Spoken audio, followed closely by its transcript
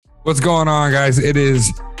What's going on, guys? It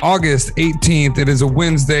is August 18th. It is a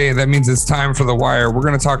Wednesday. That means it's time for The Wire. We're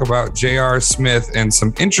going to talk about J.R. Smith and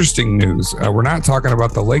some interesting news. We're not talking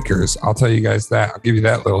about the Lakers. I'll tell you guys that. I'll give you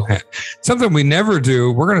that little hint. Something we never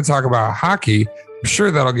do. We're going to talk about hockey. I'm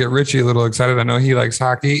sure that'll get Richie a little excited. I know he likes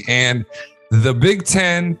hockey. And the Big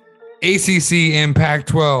Ten, ACC, and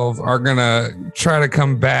Pac-12 are going to try to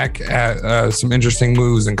come back at some interesting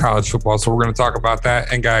moves in college football. So we're going to talk about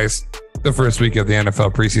that. And guys, the first week of the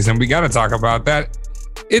NFL preseason, we got to talk about that.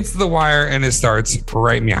 It's The Wire, and it starts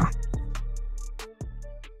right now.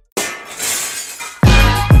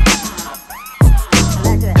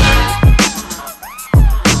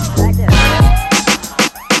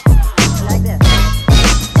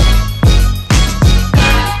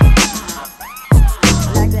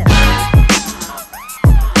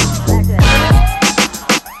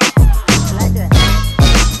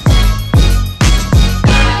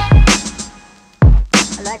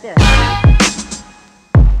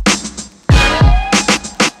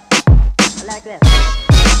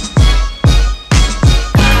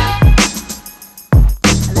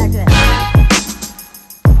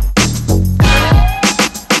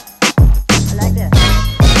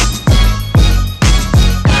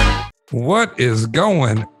 What is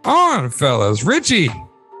going on, fellas? Richie,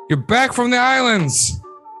 you're back from the islands.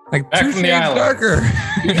 Like back 2 shades darker.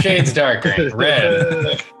 2 shades darker.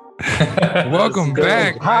 Red. Welcome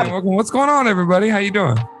back. Hi. Welcome. What's going on, everybody? How you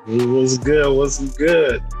doing? What's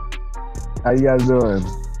good? How you guys doing?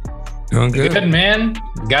 Doing good. Good, man.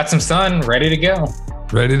 Got some sun. Ready to go.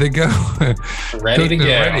 Ready to go. Ready to go.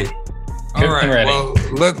 Ready. All right. Well,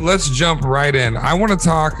 let's jump right in. I want to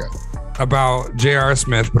talk about J.R.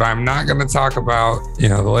 Smith, but I'm not going to talk about,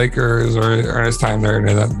 the Lakers or his time there,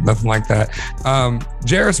 nothing like that.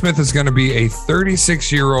 J.R. Smith is going to be a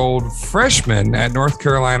 36-year-old freshman at North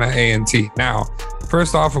Carolina A&T. Now,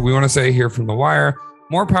 first off, we want to say here from The Wire,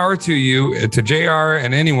 more power to you, to J.R.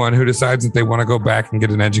 and anyone who decides that they want to go back and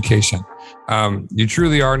get an education. You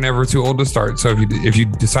truly are never too old to start. So if you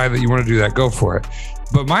decide that you want to do that, go for it.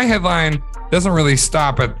 But my headline doesn't really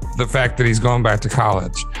stop at the fact that he's going back to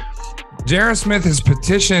college. J.R. Smith has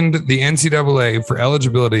petitioned the NCAA for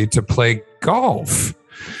eligibility to play golf.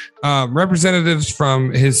 Representatives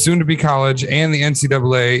from his soon-to-be college and the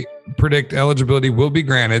NCAA predict eligibility will be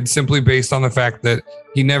granted simply based on the fact that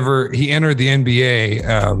he entered the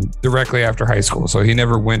NBA directly after high school. So he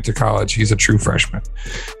never went to college. He's a true freshman.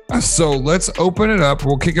 So let's open it up.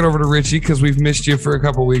 We'll kick it over to Richie because we've missed you for a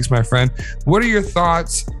couple weeks, my friend. What are your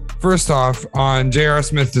thoughts, first off, on J.R.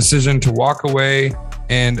 Smith's decision to walk away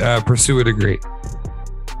and pursue a degree?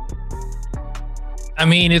 I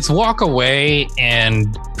mean, it's walk away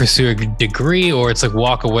and pursue a degree, or it's like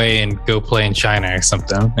walk away and go play in China or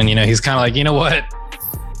something. And, he's kind of like, you know what?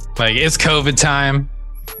 Like, it's COVID time.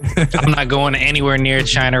 I'm not going anywhere near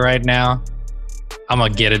China right now. I'm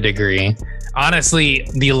going to get a degree. Honestly,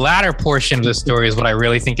 the latter portion of the story is what I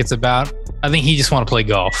really think it's about. I think he just want to play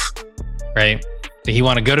golf, right? He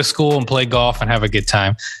want to go to school and play golf and have a good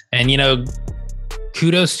time. And,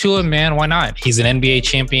 kudos to him, man. Why not? He's an NBA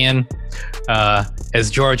champion. As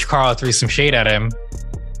George Karl threw some shade at him,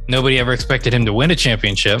 nobody ever expected him to win a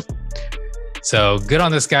championship. So good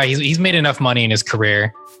on this guy. He's made enough money in his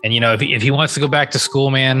career. And, if he wants to go back to school,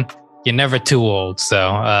 man, you're never too old.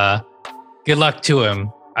 So good luck to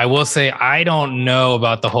him. I will say, I don't know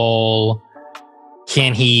about the whole,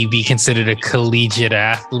 can he be considered a collegiate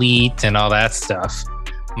athlete and all that stuff.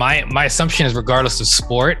 My assumption is, regardless of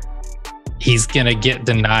sport, he's going to get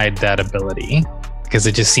denied that ability because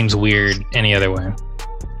it just seems weird any other way.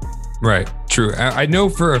 Right. True. I know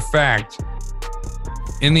for a fact,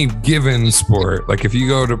 any given sport, like if you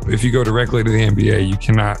go directly to the NBA, you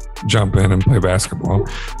cannot jump in and play basketball.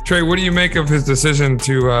 Trey, what do you make of his decision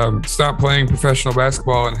to stop playing professional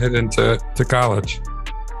basketball and head into college?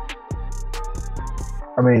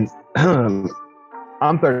 I mean,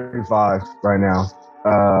 I'm 35 right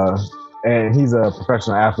now. And he's a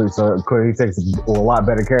professional athlete, so clearly he takes a lot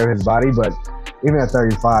better care of his body. But even at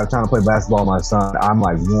 35, trying to play basketball with my son, I'm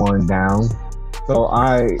like worn down. So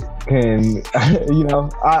I can,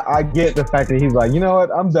 I get the fact that he's like, you know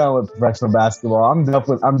what, I'm done with professional basketball. I'm done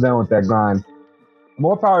with that grind.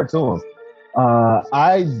 More power to him.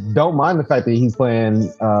 I don't mind the fact that he's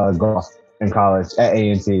playing golf in college at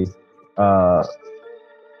A&T.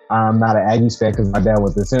 I'm not an Aggies fan because my dad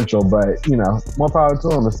went to Central, but, more power to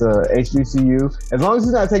him. It's a HBCU. As long as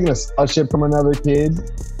he's not taking a scholarship from another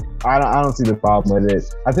kid, I don't see the problem with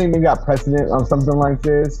it. I think they got precedent on something like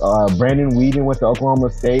this. Brandon Weeden went to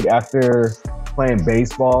Oklahoma State after playing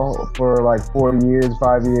baseball for like 5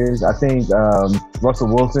 years. I think Russell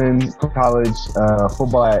Wilson, college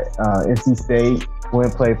football at NC State, went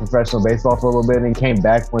and played professional baseball for a little bit and came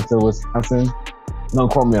back, went to Wisconsin.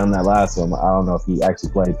 Don't quote me on that last one. I don't know if he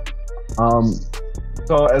actually played.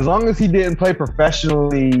 So as long as he didn't play professional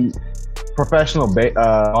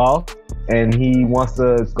golf and he wants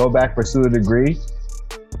to go back, pursue a degree,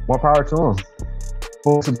 more power to him.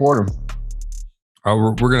 Full support him.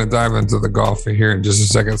 We're going to dive into the golf here in just a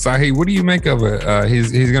second. Sahi, what do you make of it?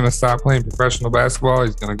 He's going to stop playing professional basketball.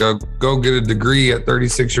 He's going to go get a degree at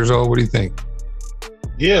 36 years old. What do you think?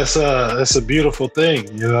 Yes, it's a beautiful thing.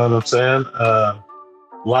 You know what I'm saying?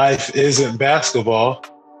 Life isn't basketball.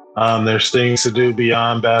 There's things to do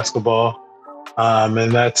beyond basketball.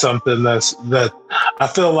 And that's something that I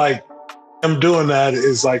feel like him doing that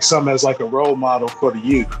is like something as like a role model for the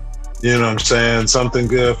youth. You know what I'm saying? Something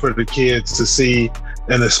good for the kids to see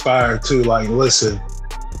and aspire to. Like, listen,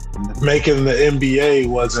 making the NBA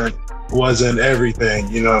wasn't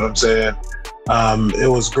everything. You know what I'm saying? It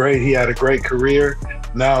was great. He had a great career.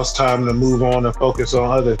 Now it's time to move on and focus on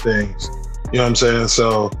other things. You know what I'm saying?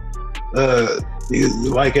 So,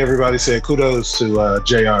 like everybody said, kudos to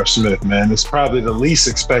J.R. Smith, man. It's probably the least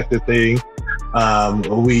expected thing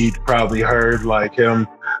we'd probably heard, like him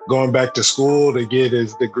going back to school to get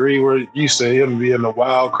his degree. We're used to him being a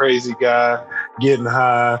wild, crazy guy, getting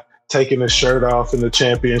high, taking his shirt off in the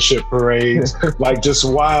championship parades, like just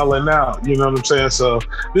wilding out. You know what I'm saying? So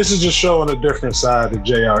this is just showing a different side of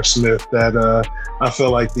J.R. Smith that I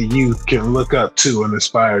feel like the youth can look up to and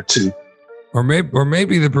aspire to. Or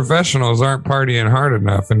maybe the professionals aren't partying hard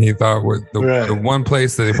enough, and he thought with the one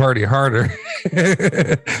place that they party harder.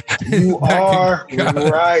 You are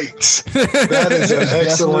right. That is an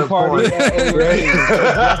excellent point.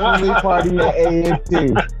 Definitely party at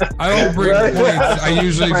A&T. I don't bring points. I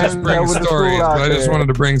usually just bring stories, but I just wanted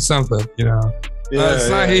to bring something, you know.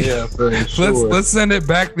 Let's send it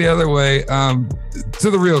back the other way to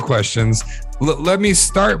the real questions. Let me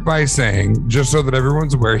start by saying, just so that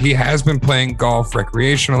everyone's aware, he has been playing golf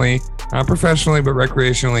recreationally, not professionally, but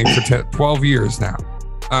recreationally for 12 years now.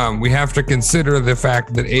 We have to consider the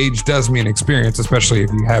fact that age does mean experience, especially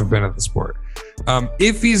if you have been at the sport.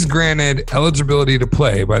 If he's granted eligibility to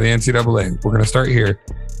play by the NCAA, we're going to start here.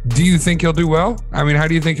 Do you think he'll do well? I mean, how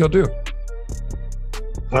do you think he'll do?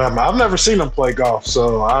 I've never seen him play golf,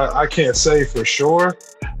 so I can't say for sure.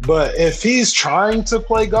 But if he's trying to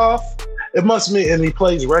play golf, it must mean, and he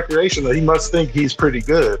plays recreational, he must think he's pretty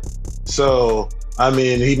good. So, I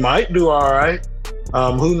mean, he might do all right.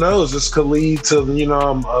 Who knows? This could lead to, you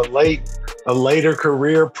know, a later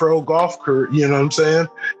career pro golf career. You know what I'm saying?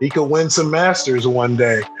 He could win some Masters one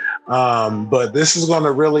day. But this is going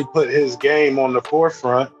to really put his game on the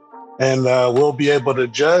forefront, and we'll be able to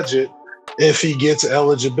judge it if he gets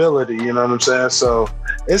eligibility. You know what I'm saying? So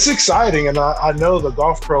it's exciting. And I know the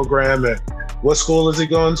golf program at what school is he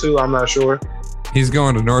going to? I'm not sure. He's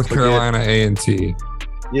going to North Carolina A&T.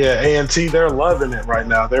 Yeah, A&T, they're loving it right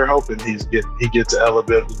now. They're hoping he gets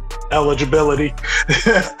eligibility.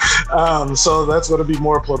 So that's going to be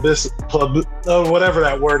more whatever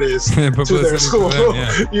that word is to their school. Them,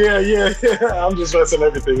 yeah. I'm just messing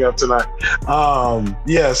everything up tonight.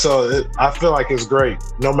 So I feel like it's great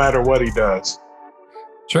no matter what he does.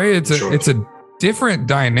 Trey, it's a different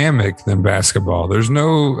dynamic than basketball. There's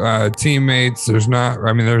no teammates. There's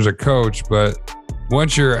a coach, but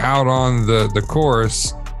once you're out on the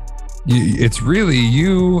course, it's really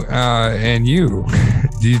you and you.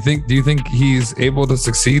 Do you think he's able to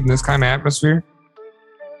succeed in this kind of atmosphere?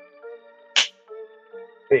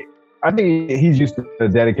 I think he's used to the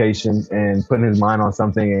dedication and putting his mind on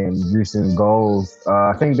something and reaching goals.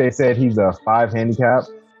 I think they said he's a 5 handicap.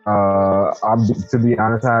 To be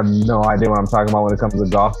honest, I have no idea what I'm talking about when it comes to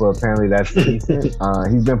golf, but apparently that's decent.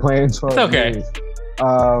 He's been playing 12 years.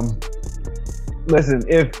 Listen,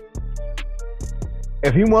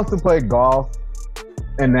 if he wants to play golf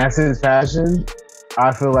and that's his passion,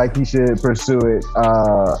 I feel like he should pursue it.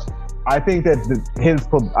 I think that his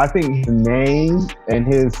name and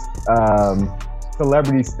his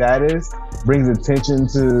celebrity status brings attention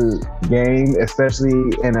to the game, especially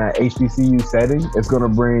in a HBCU setting. It's going to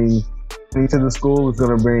bring money to the school. It's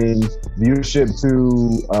going to bring viewership to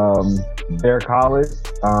their college,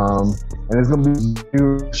 and it's going to be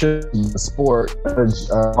viewership in the sport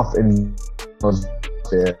off in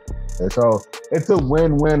there. So it's a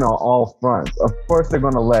win-win on all fronts. Of course, they're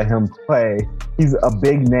going to let him play. He's a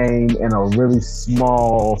big name in a really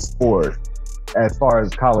small sport as far as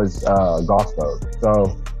college golf goes.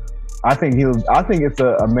 So I think it's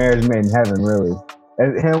a marriage made in heaven, really.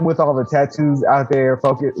 And him with all the tattoos out there,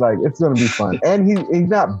 focus, like it's gonna be fun. And he's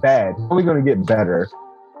not bad. He's only gonna get better.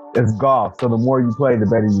 It's golf, so the more you play, the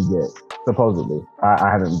better you get. Supposedly, I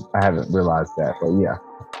haven't realized that, but yeah.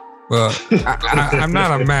 Well, I'm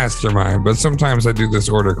not a mastermind, but sometimes I do this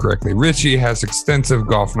order correctly. Richie has extensive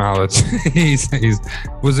golf knowledge.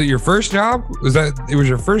 Was it your first job? It was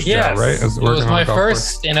your first job, right? It was my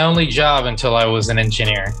first and only job until I was an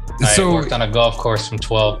engineer. I worked on a golf course from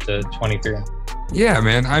 12 to 23. Yeah,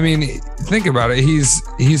 man. I mean, think about it. He's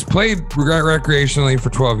played recreationally for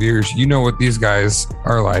 12 years. You know what these guys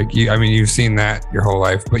are like. You've seen that your whole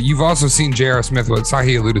life, but you've also seen J.R. Smith, what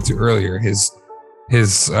Sahi alluded to earlier, his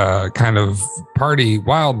kind of party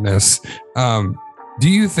wildness. Do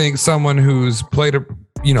you think someone who's played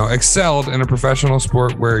excelled in a professional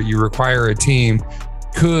sport where you require a team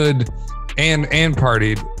could and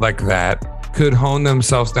partied like that could hone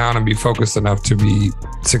themselves down and be focused enough to be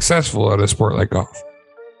successful at a sport like golf?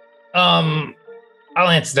 I'll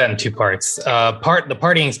answer that in two parts. The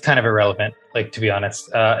partying is kind of irrelevant, like, to be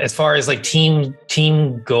honest. As far as like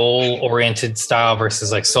team goal oriented style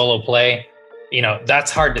versus like solo play,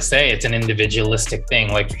 that's hard to say. It's an individualistic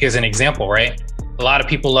thing. Like, here's an example, right? A lot of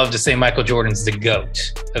people love to say Michael Jordan's the GOAT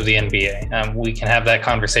of the NBA. We can have that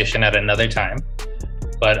conversation at another time.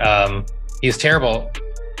 But he's terrible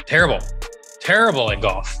at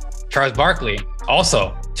golf. Charles Barkley,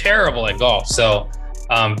 also terrible at golf. So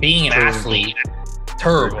being an athlete,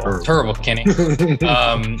 terrible, Kenny.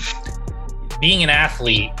 Being an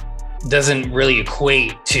athlete doesn't really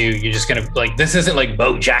equate to you're just gonna, like, this isn't like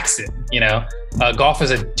Bo Jackson, golf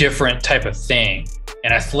is a different type of thing,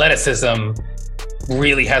 and athleticism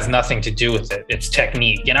really has nothing to do with it. It's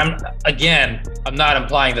technique. And I'm not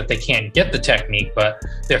implying that they can't get the technique, but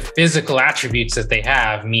their physical attributes that they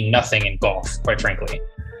have mean nothing in golf, quite frankly.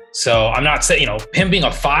 So I'm not saying, him being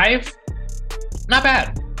a 5, not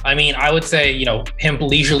bad. I mean, I would say, him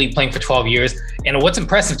leisurely playing for 12 years. And what's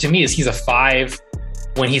impressive to me is he's a 5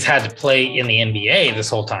 when he's had to play in the NBA this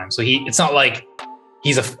whole time. So it's not like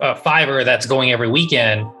he's a 5er that's going every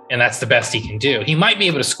weekend and that's the best he can do. He might be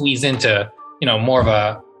able to squeeze into, more of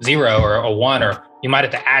a 0 or a 1, or you might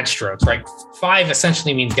have to add strokes, right? 5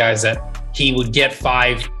 essentially means, guys, that he would get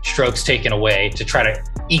 5 strokes taken away to try to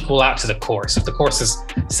equal out to the course. If the course is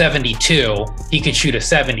 72, he could shoot a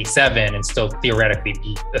 77 and still theoretically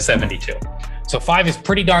beat a 72. So 5 is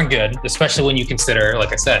pretty darn good, especially when you consider,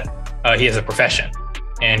 like I said, he has a profession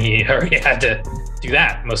and he already had to do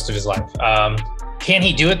that most of his life. Can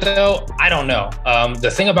he do it though? I don't know.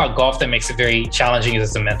 The thing about golf that makes it very challenging is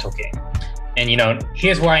it's a mental game. And,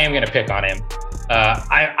 here's where I am going to pick on him.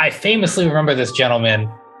 I famously remember this gentleman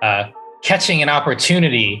catching an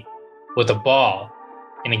opportunity with a ball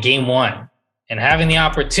in a game 1 and having the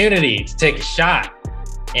opportunity to take a shot.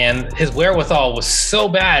 And his wherewithal was so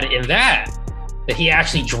bad in that he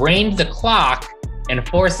actually drained the clock and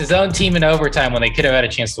forced his own team into overtime when they could have had a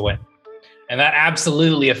chance to win. And that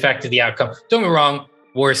absolutely affected the outcome. Don't get me wrong,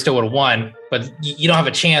 Warriors still would have won, but you don't have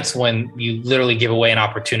a chance when you literally give away an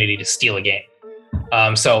opportunity to steal a game.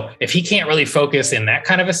 So if he can't really focus in that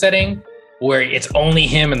kind of a setting where it's only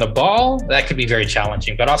him and the ball, that could be very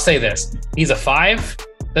challenging. But I'll say this, he's a 5.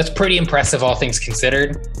 That's pretty impressive, all things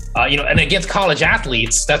considered. And against college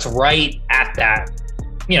athletes, that's right at that.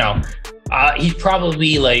 He's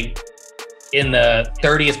probably like in the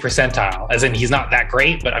 30th percentile, as in he's not that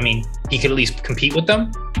great, but I mean, he could at least compete with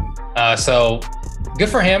them. So good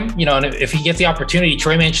for him, and if he gets the opportunity.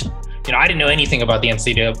 Trey mentioned, I didn't know anything about the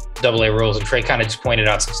NCAA rules, and Trey kind of just pointed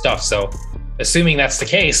out some stuff. So assuming that's the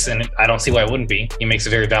case, and I don't see why it wouldn't be, he makes a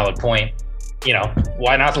very valid point.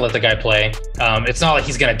 Why not to let the guy play? It's not like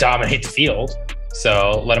he's going to dominate the field,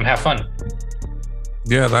 so let him have fun.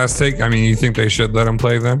 Yeah, last take. I mean, you think they should let him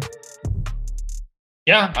play then?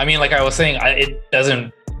 Yeah, I mean, like I was saying,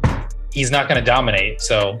 he's not going to dominate,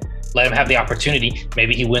 so let him have the opportunity.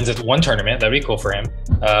 Maybe he wins at one tournament. That'd be cool for him.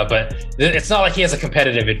 But it's not like he has a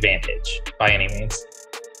competitive advantage by any means.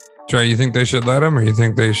 Trey, you think they should let him, or you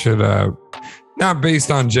think they should, not based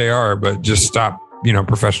on JR, but just stop,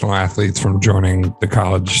 professional athletes from joining the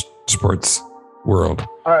college sports world?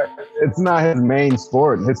 It's not his main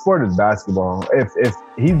sport. His sport is basketball. If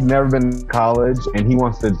he's never been to college and he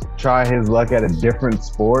wants to try his luck at a different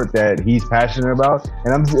sport that he's passionate about,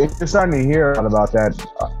 and you're starting to hear about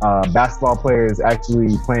that, basketball players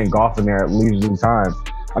actually playing golf in their leisure time.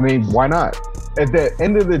 I mean, why not? At the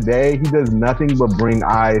end of the day, he does nothing but bring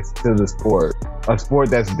eyes to the sport. A sport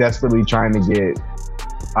that's desperately trying to get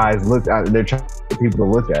eyes looked at. They're trying to get people to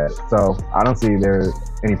look at it. So I don't see there's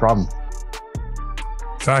any problem.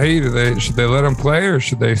 Sahi, should they let him play or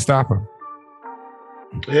should they stop him?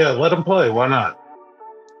 Yeah, let him play. Why not?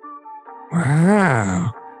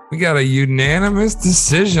 Wow. We got a unanimous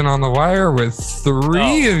decision on the wire with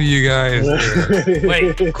three of you guys.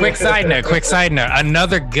 Wait, quick side note.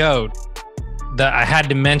 Another GOAT that I had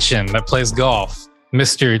to mention that plays golf,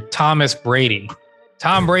 Mr. Thomas Brady.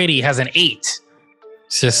 Tom Brady has an 8.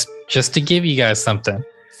 Just to give you guys something.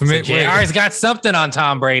 So JR's got something on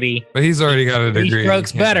Tom Brady. But he's already got a degree. 3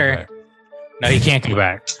 strokes better. No, he can't go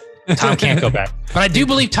back. Tom can't go back. But I do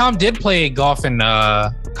believe Tom did play golf in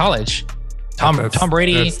college. Tom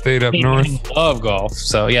Brady stayed up north. Love golf.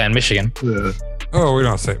 So yeah, in Michigan. Yeah. Oh, we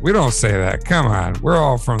don't say that. Come on. We're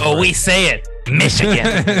all from we say it.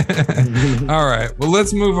 Michigan. All right. Well,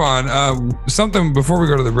 let's move on. Something before we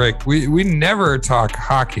go to the break. We never talk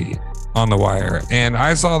hockey on the wire. And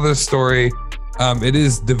I saw this story. It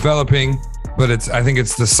is developing, but I think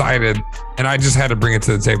it's decided. And I just had to bring it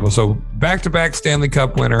to the table. So back-to-back Stanley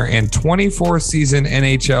Cup winner and 24-season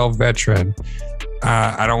NHL veteran.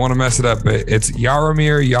 I don't want to mess it up, but it's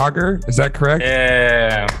Jaromir Jagr. Is that correct?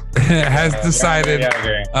 Yeah. Has decided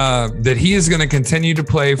that he is going to continue to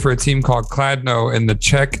play for a team called Kladno in the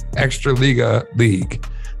Czech Extraliga League.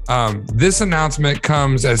 This announcement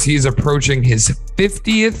comes as he's approaching his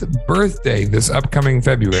 50th birthday this upcoming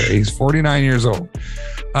February. He's 49 years old.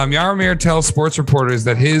 Jaromir tells sports reporters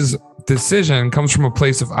that his decision comes from a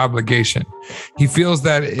place of obligation. He feels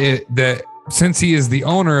that since he is the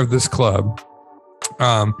owner of this club,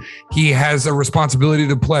 he has a responsibility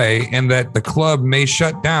to play, and that the club may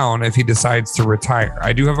shut down if he decides to retire.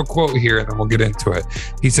 I do have a quote here, and then we'll get into it.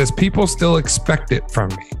 He says, "People still expect it from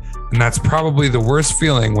me, and that's probably the worst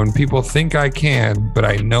feeling when people think I can, but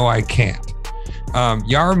I know I can't."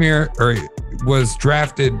 Jaromir was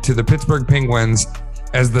drafted to the Pittsburgh Penguins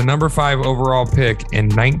as the number 5 overall pick in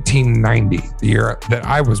 1990, the year that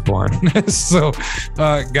I was born. So,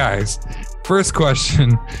 guys, first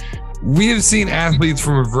question. We have seen athletes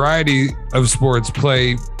from a variety of sports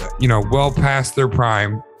play, well past their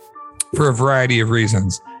prime for a variety of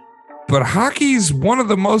reasons. But hockey's one of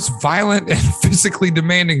the most violent and physically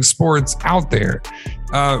demanding sports out there.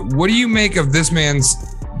 What do you make of this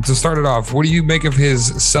to start it off, what do you make of his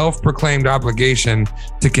self-proclaimed obligation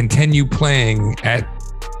to continue playing at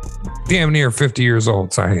damn near 50 years old,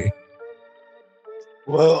 Sahi?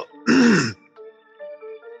 Well,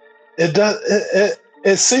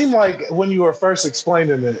 it seemed like when you were first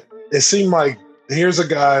explaining it, it seemed like here's a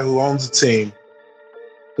guy who owns a team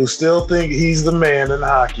who still think he's the man in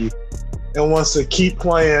hockey and wants to keep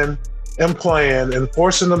playing and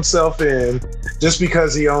forcing himself in just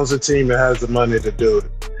because he owns a team and has the money to do it.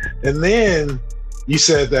 And then you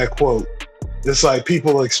said that quote, it's like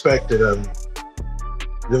people expect it of me.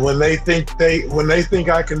 When they think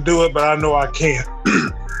I can do it, but I know I can't.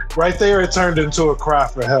 Right there, it turned into a cry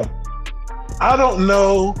for help. I don't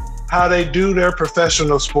know how they do their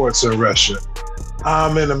professional sports in Russia.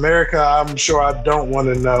 In America, I'm sure I don't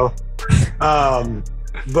want to know.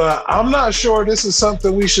 But I'm not sure this is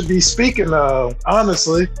something we should be speaking of.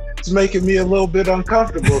 Honestly, it's making me a little bit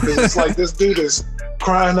uncomfortable because it's like this dude is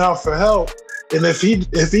crying out for help. And if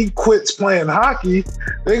he quits playing hockey,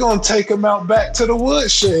 they're gonna take him out back to the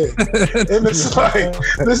woodshed. And it's like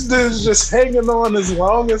this dude's just hanging on as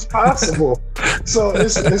long as possible. So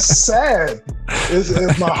it's sad.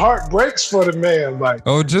 My heart breaks for the man. Like,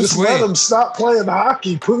 just let him stop playing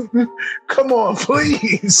hockey, Putin. Come on,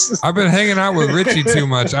 please. I've been hanging out with Richie too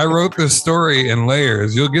much. I wrote this story in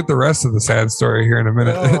layers. You'll get the rest of the sad story here in a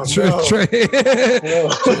minute. Oh, Trey,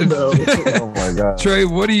 no. Oh my God. Trey,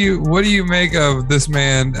 what do you make of this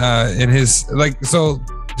man in his so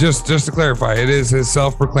just to clarify, it is his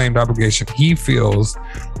self-proclaimed obligation. He feels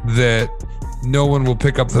that no one will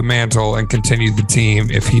pick up the mantle and continue the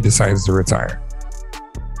team if he decides to retire.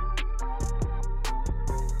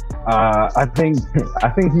 I think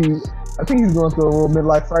he's going through a little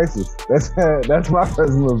midlife crisis. That's my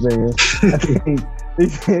personal opinion. I think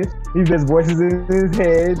he just voices in his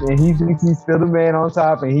head, and he thinks he's still the man on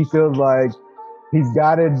top, and he feels like he's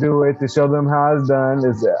got to do it to show them how it's done.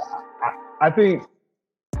 I think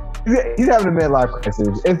he's having a midlife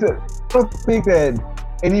crisis. I don't think that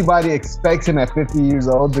anybody expects him at 50 years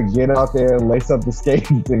old to get out there and lace up the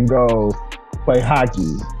skates and go play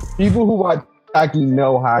hockey. People who watch hockey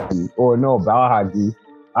know hockey or know about hockey.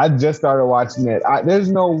 I just started watching it.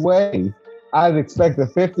 There's no way I'd expect a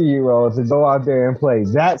 50-year-old to go out there and play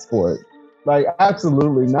that sport. Like,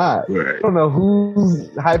 absolutely not. Right. I don't know who's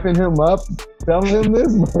hyping him up, telling him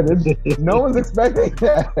this, but no one's expecting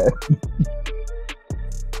that.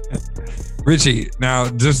 Richie, now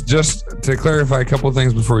just to clarify a couple of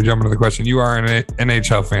things before we jump into the question, you are an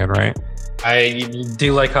NHL fan, right? I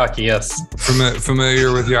do like hockey, yes.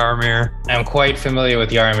 Familiar with Jaromir? I'm quite familiar with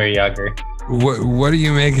Jaromir Jagr. What do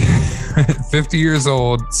you make? 50 years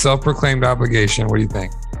old, self-proclaimed obligation. What do you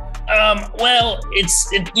think? Well,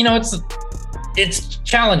 it's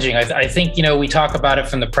challenging. I think, we talk about it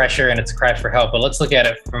from the pressure and it's a cry for help, but let's look at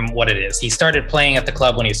it from what it is. He started playing at the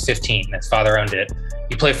club when he was 15. His father owned it.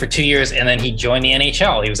 He played for 2 years and then he joined the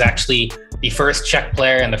NHL. He was actually the first Czech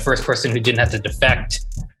player and the first person who didn't have to defect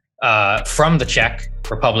from the Czech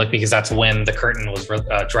Republic, because that's when the curtain was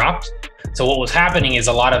dropped. So what was happening is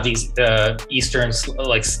a lot of these Eastern,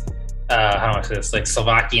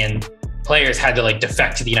 Slovakian players had to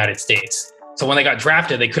defect to the United States. So when they got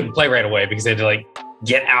drafted, they couldn't play right away because they had to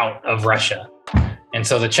get out of Russia. And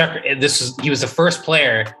so he was the first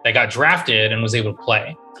player that got drafted and was able to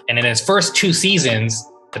play. And in his first 2 seasons,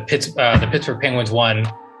 the Pittsburgh Penguins won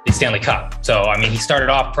the Stanley Cup. So, he started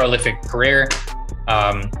off prolific career.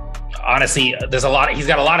 Honestly, he's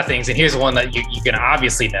got a lot of things. And here's one that you can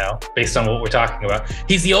obviously know based on what we're talking about.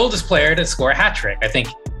 He's the oldest player to score a hat trick. I think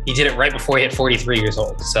he did it right before he hit 43 years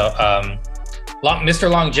old. So, Mr.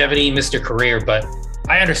 Longevity, Mr. Career, but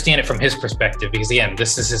I understand it from his perspective because, again,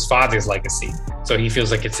 this is his father's legacy. So he feels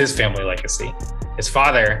like it's his family legacy. His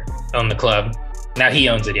father owned the club. Now he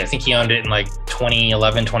owns it. I think he owned it in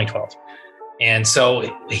 2011, 2012. And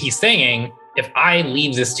so he's saying, if I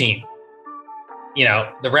leave this team,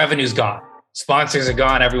 the revenue's gone. Sponsors are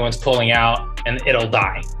gone. Everyone's pulling out and it'll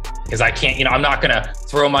die. Because I can't, I'm not going to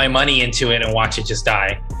throw my money into it and watch it just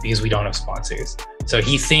die because we don't have sponsors. So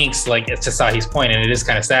he thinks, it's to Sahi's point, and it is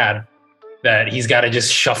kind of sad, that he's got to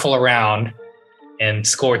just shuffle around and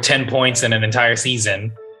score 10 points in an entire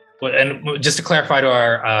season. And just to clarify to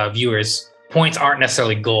our viewers, points aren't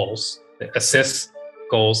necessarily goals. Assists,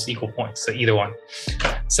 goals equal points, so either one.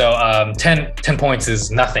 So 10 points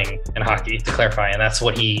is nothing in hockey, to clarify, and that's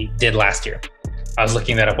what he did last year. I was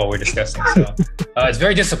looking that up while we were discussing. So it's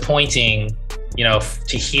very disappointing,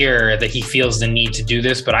 to hear that he feels the need to do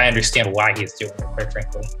this, but I understand why he's doing it, quite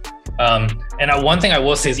frankly. And one thing I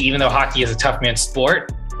will say is, even though hockey is a tough man's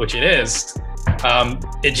sport, which it is,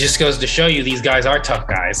 it just goes to show you these guys are tough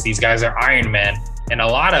guys. These guys are Iron Men, and a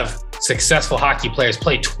lot of successful hockey players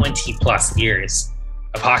play 20 plus years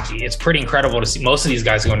of hockey. It's pretty incredible to see most of these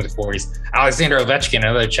guys go into the 40s. Alexander Ovechkin,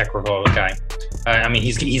 another Czech Republic guy.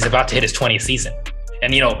 He's about to hit his 20th season.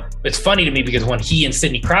 And, it's funny to me because when he and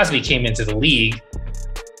Sidney Crosby came into the league,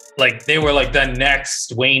 they were the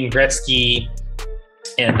next Wayne Gretzky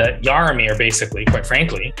and Jaromir, basically, quite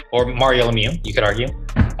frankly, or Mario Lemieux, you could argue.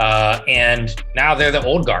 And now they're the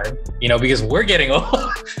old guard, because we're getting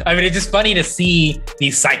old. It's just funny to see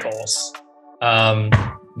these cycles.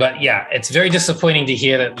 But yeah, it's very disappointing to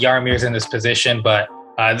hear that Jaromir's in this position, but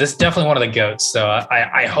this is definitely one of the GOATs. So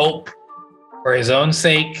I hope for his own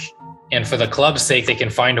sake and for the club's sake, they can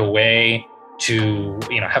find a way to,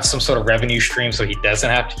 have some sort of revenue stream so he doesn't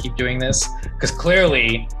have to keep doing this. Because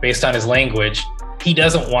clearly, based on his language, he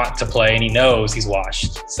doesn't want to play and he knows he's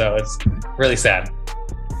washed. So it's really sad.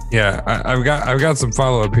 Yeah, I've got some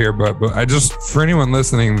follow up here, but I just, for anyone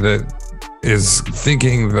listening that is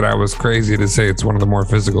thinking that I was crazy to say it's one of the more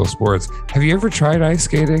physical sports, have you ever tried ice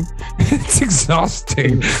skating? It's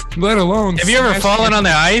exhausting, let alone. Have you ever fallen on the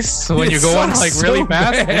ice when you're going really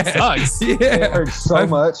fast? It sucks. Yeah, it hurts so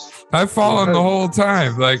much. I've fallen the whole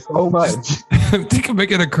time. So much. I think I'm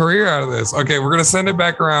making a career out of this. Okay, we're gonna send it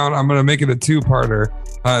back around. I'm gonna make it a 2-parter,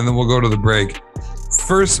 and then we'll go to the break.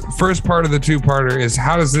 First part of the 2-parter is,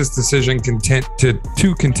 how does this decision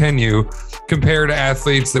to continue compare to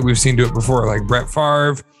athletes that we've seen do it before, like Brett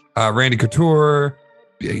Favre, Randy Couture?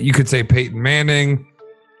 You could say Peyton Manning.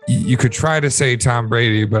 You could try to say Tom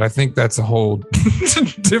Brady, but I think that's a whole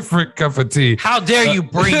different cup of tea. How dare you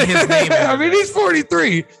bring his name up? He's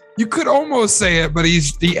 43. You could almost say it, but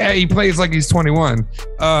he plays like he's 21.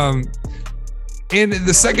 And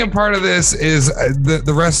the second part of this is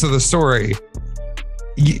the rest of the story.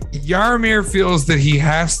 Jaromir feels that he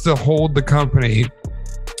has to hold the company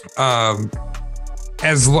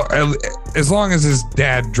as long as his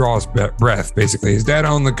dad draws breath. Basically, his dad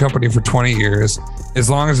owned the company for 20 years. As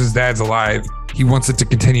long as his dad's alive, he wants it to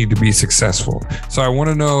continue to be successful. So I want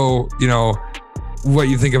to know, what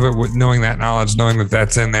you think of it with knowing that knowledge, knowing that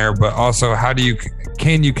that's in there, but also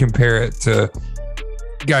can you compare it to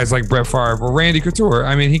guys like Brett Favre or Randy Couture?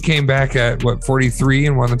 He came back at 43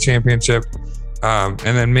 and won the championship. And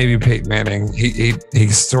then maybe Peyton Manning, he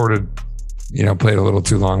sort of, played a little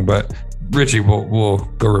too long, but Richie, we'll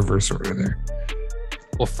go reverse order there.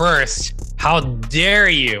 Well, first, how dare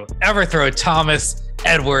you ever throw Thomas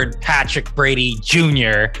Edward Patrick Brady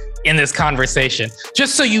Jr. in this conversation?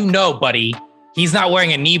 Just so you know, buddy, He's not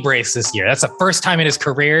wearing a knee brace this year. That's the first time in his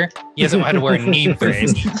career he hasn't had to wear a knee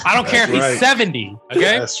brace. I don't care if he's 70.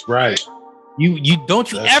 Okay, that's right. You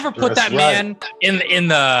don't ever put that man in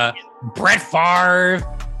the Brett Favre,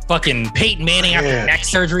 fucking Peyton Manning after neck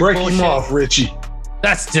surgery. Break him off, Richie.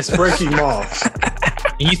 That's just break him off.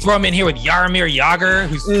 And you throw him in here with Jaromir Jagr,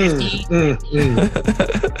 who's 50.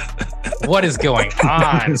 What is going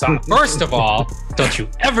on? So first of all, don't you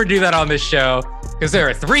ever do that on this show, because there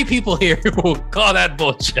are 3 people here who will call that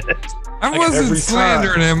bullshit. I wasn't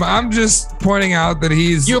slandering him. I'm just pointing out that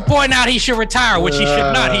he's. You're pointing out he should retire, which he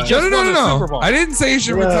should not. He just won the Super Bowl. I didn't say he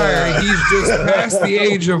should retire. He's just past the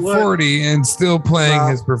age of 40 and still playing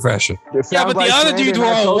his profession. Yeah, but the other dudes were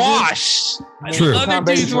all washed. True. The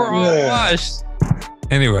other dudes were all washed.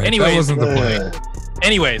 Anyway, that wasn't the point.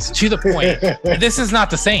 Anyways, to the point. This is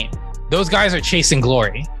not the same. Those guys are chasing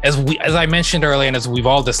glory, as I mentioned earlier, and as we've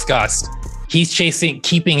all discussed. He's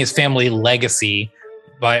keeping his family legacy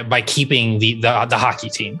by keeping the hockey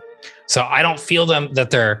team. So I don't feel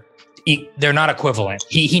that they're not equivalent.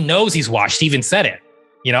 He knows he's washed. He even said it.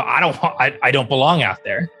 You know, I don't belong out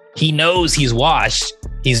there. He knows he's washed.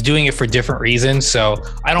 He's doing it for different reasons. So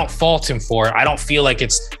I don't fault him for it. I don't feel like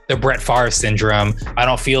it's the Brett Favre syndrome. I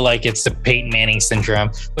don't feel like it's the Peyton Manning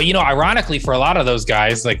syndrome. But, you know, ironically, for a lot of those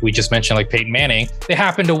guys, like we just mentioned, like Peyton Manning, they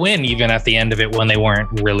happen to win even at the end of it when they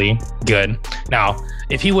weren't really good. Now,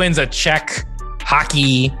 if he wins a Czech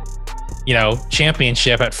hockey, you know,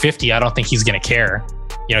 championship at 50, I don't think he's going to care.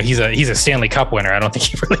 You know, he's a Stanley Cup winner. I don't think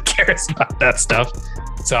he really cares about that stuff.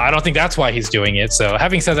 So I don't think that's why he's doing it. So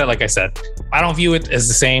having said that, like I said, I don't view it as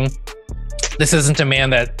the same. This isn't a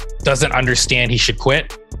man that doesn't understand he should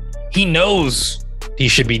quit. He knows he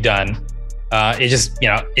should be done. It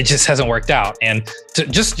just hasn't worked out. And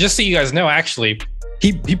just so you guys know, actually,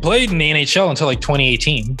 he played in the NHL until like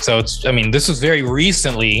 2018. So this was very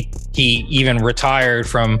recently he even retired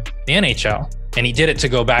from the NHL, and he did it to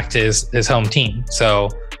go back to his home team. So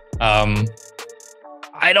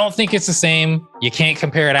I don't think it's the same. You can't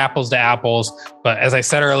compare it apples to apples. But as I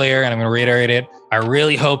said earlier, and I'm going to reiterate it, I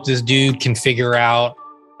really hope this dude can figure out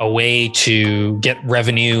a way to get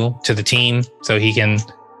revenue to the team so he can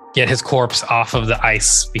get his corpse off of the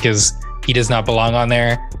ice, because he does not belong on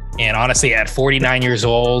there. And honestly, at 49 years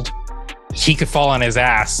old, he could fall on his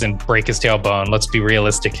ass and break his tailbone. Let's be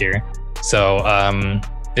realistic here. So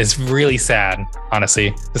it's really sad,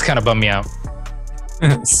 honestly. This kind of bummed me out.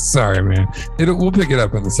 Sorry, man. We'll pick it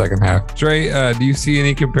up in the second half. Trey, do you see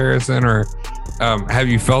any comparison, or have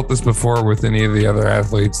you felt this before with any of the other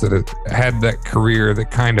athletes that have had that career that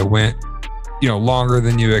kind of went, longer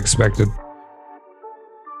than you expected?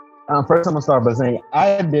 First, I'm gonna start by saying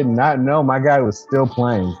I did not know my guy was still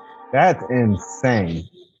playing. That's insane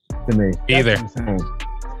to me. That's insane.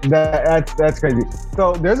 That's crazy.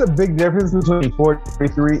 So there's a big difference between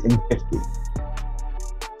 43 and 50.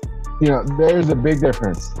 There's a big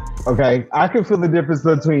difference. Okay, I can feel the difference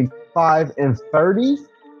between 5 and 30.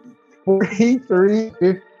 43,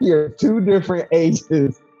 50 are 2 different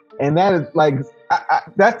ages, and that is like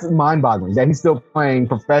that's mind-boggling that he's still playing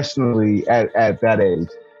professionally at that age.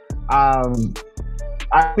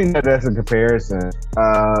 I think that's a comparison.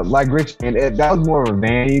 Like Rich, that was more of a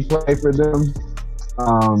vanity play for them.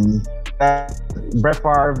 Brett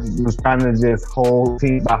Favre was trying to just hold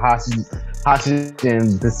team by hostage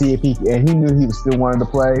and to see if he knew he still wanted to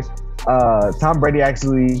play. Tom Brady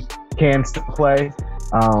actually can still play,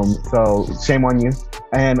 so shame on you.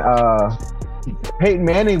 And Peyton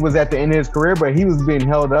Manning was at the end of his career, but he was being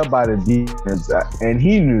held up by the defense, and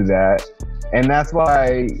he knew that, and that's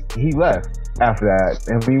why he left after that,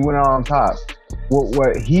 and we went on top.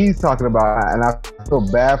 What he's talking about, and I feel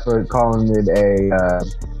bad for calling it a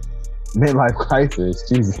midlife crisis.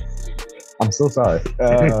 Jesus, I'm so sorry.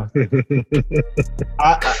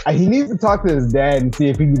 He needs to talk to his dad and see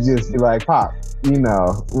if he could just be like, Pop, it's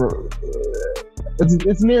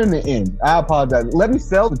nearing the end. I apologize. Let me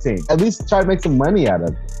sell the team. At least try to make some money out of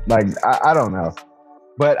it. Like, I don't know.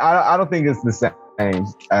 But I don't think it's the same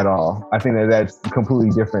at all. I think that's a completely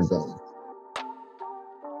different thing.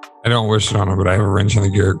 I don't wish it on him, but I have a wrench in the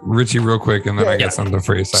gear. Richie, real quick, and then I got something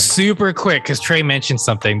for you. Super quick, because Trey mentioned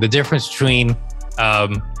something. The difference between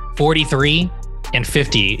 43 and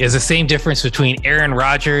 50 is the same difference between Aaron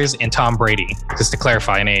Rodgers and Tom Brady, just to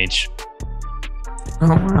clarify an age. Oh,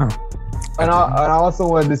 wow. And I also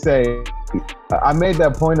wanted to say, I made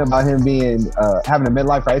that point about him being having a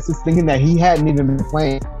midlife crisis, thinking that he hadn't even been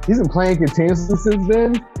playing. He's been playing continuously since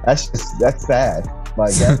then. That's sad.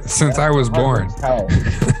 Like since I was born. And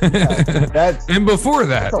before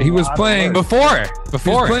that, he was playing. Before. He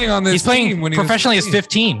was playing on this team when he professionally as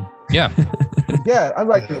 15. Yeah. Yeah, I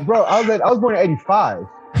was like, bro, I was born in '85,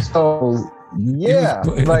 so yeah,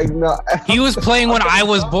 like no. He was playing when I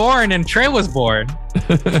was born and Trey was born.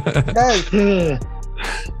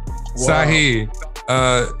 Sahi,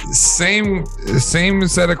 same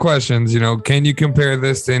set of questions. Can you compare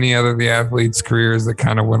this to any other of the athletes' careers that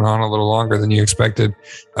kind of went on a little longer than you expected?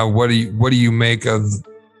 What do you make of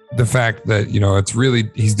the fact that it's really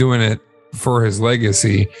he's doing it for his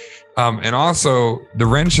legacy? And also the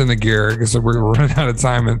wrench in the gear, because we're running out of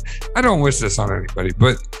time, and I don't wish this on anybody,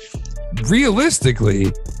 but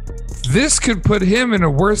realistically, this could put him in a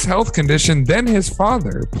worse health condition than his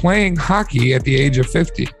father playing hockey at the age of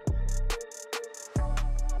 50.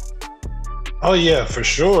 Oh yeah, for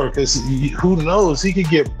sure. Because who knows? He could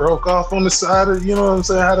get broke off on the side of,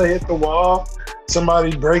 how to hit the wall.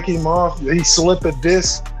 Somebody break him off. He slip a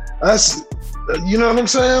disc. That's,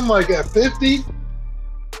 like at 50.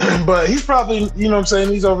 But he's probably,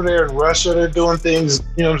 he's over there in Russia. They're doing things,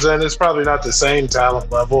 it's probably not the same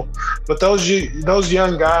talent level. But those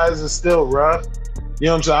young guys is still rough.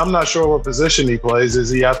 I'm not sure what position he plays. Is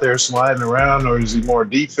he out there sliding around, or is he more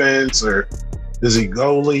defense, or is he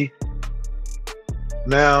goalie?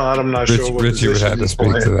 Now I'm not sure what Richie would have to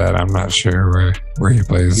speak to that. I'm not sure where he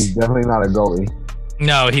plays. He's definitely not a goalie.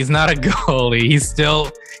 No, he's not a goalie. He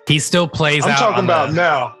still plays. I'm talking about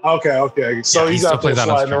now. Okay. So he's out there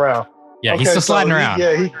sliding around. Yeah, he's still sliding around.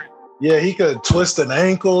 He could twist an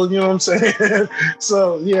ankle. You know what I'm saying?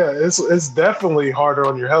 So yeah, it's definitely harder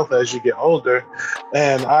on your health as you get older.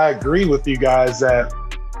 And I agree with you guys that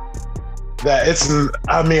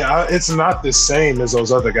it's not the same as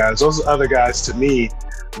those other guys. Those other guys, to me,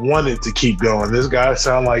 wanted to keep going. This guy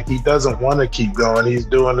sounds like he doesn't want to keep going. He's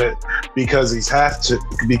doing it because he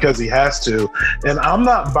has to. And I'm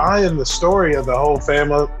not buying the story of the whole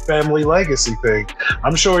family legacy thing.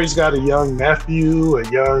 I'm sure he's got a young nephew, a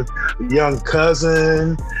young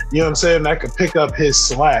cousin, that could pick up his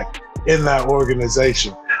slack in that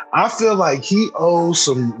organization. I feel like he owes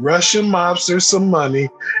some Russian mobsters some money,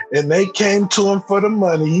 and they came to him for the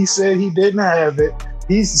money. He said he didn't have it.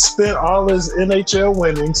 He spent all his NHL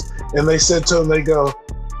winnings, and they said to him, they go,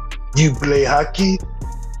 "You play hockey,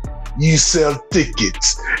 you sell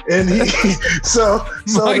tickets." And he so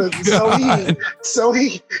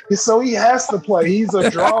he has to play. He's a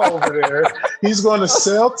draw over there. He's going to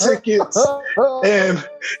sell tickets, and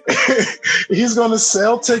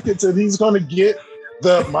he's going to get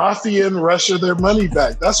the mafia in Russia their money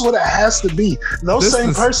back. That's what it has to be.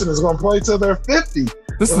 Person is going to play till they're 50.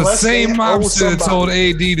 This is the same mobster that told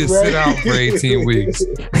AD to sit out for 18 weeks.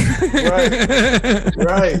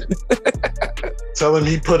 Right. Tell him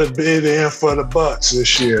he put a bid in for the Bucks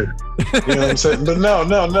this year. You know what I'm saying? But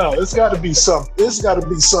no. It's got to be something. It's got to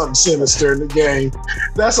be something sinister in the game.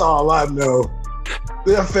 That's all I know.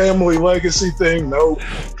 Their family legacy thing, nope.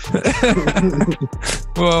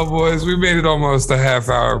 Well, boys, we made it almost a half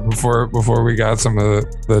hour before we got some of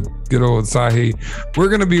the good old Sahi. We're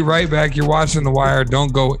going to be right back. You're watching The Wire.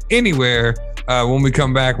 Don't go anywhere. When we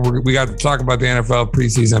come back, we got to talk about the NFL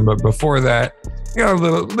preseason. But before that, we got a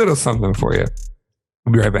little something for you.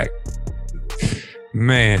 We'll be right back.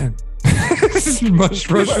 Man. Much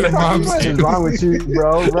Russian moms. What's wrong with you,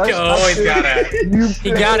 bro? You always gotta do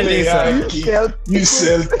something. You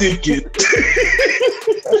sell ticket.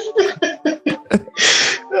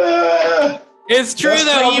 It's true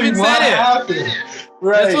though. He even said it. Happened.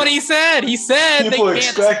 Right. That's what he said. He said people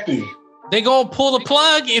expecting. They gonna pull the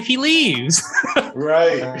plug if he leaves.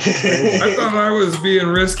 Right. I thought I was being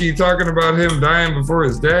risky talking about him dying before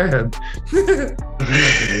his dad.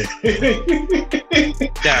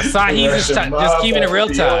 Yeah, Sahi's just keeping it real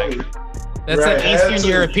time. That's that Eastern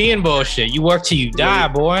European bullshit. You work till you die,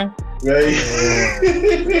 boy. Right.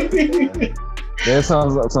 There's some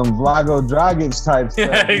Vlago Dragic type stuff.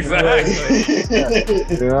 Yeah, exactly. Yeah.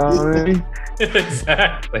 You know what I mean?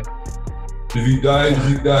 Exactly. If he dies,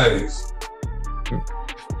 he dies. All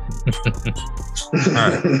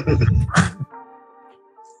right.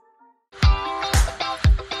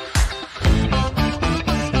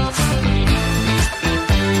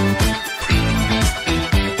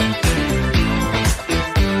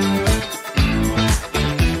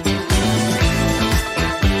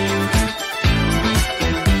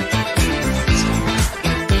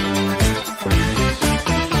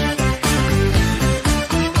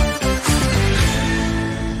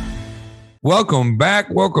 Welcome back.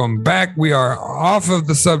 We are off of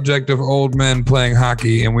the subject of old men playing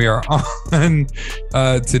hockey, and we are on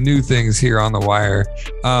to new things here on The Wire.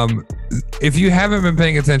 If you haven't been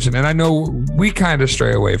paying attention, and I know we kind of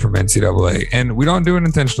stray away from NCAA, and we don't do it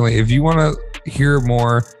intentionally. If you want to hear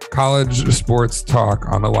more college sports talk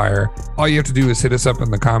on The Wire. All you have to do is hit us up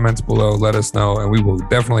in the comments below, let us know, and we will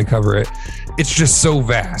definitely cover it. It's just so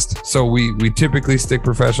vast. So we typically stick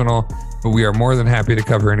professional, but we are more than happy to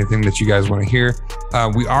cover anything that you guys want to hear.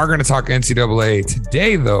 We are going to talk NCAA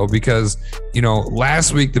today, though, because,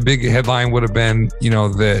 last week the big headline would have been,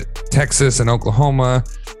 that Texas and Oklahoma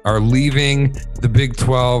are leaving the Big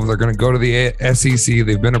 12. They're going to go to the SEC.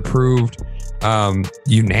 They've been approved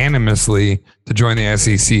unanimously to join the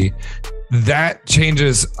SEC. That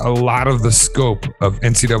changes a lot of the scope of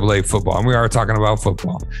NCAA football, and we are talking about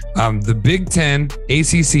football. The Big 10,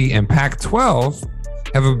 ACC, and Pac-12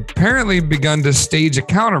 have apparently begun to stage a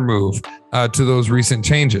counter move to those recent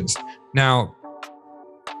changes. Now,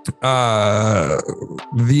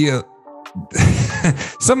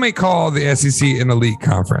 some may call the SEC an elite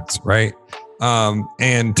conference, right?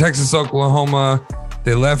 And Texas, Oklahoma,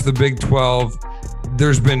 they left the Big 12.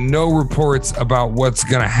 There's been no reports about what's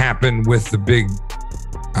going to happen with the Big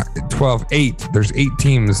 12. There's 8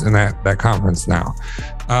 teams in that conference now.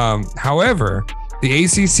 However, the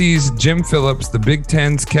ACC's Jim Phillips, the Big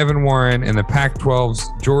Ten's Kevin Warren, and the Pac-12's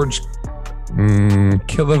George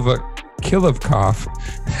Kilivkov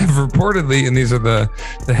have reportedly, and these are the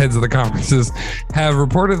heads of the conferences, have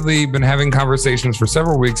reportedly been having conversations for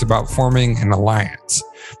several weeks about forming an alliance.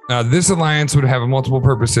 This alliance would have multiple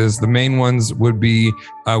purposes. The main ones would be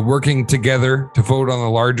working together to vote on the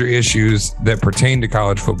larger issues that pertain to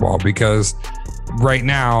college football, because right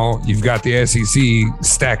now you've got the SEC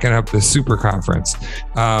stacking up the super conference,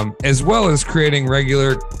 as well as creating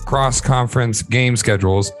regular cross-conference game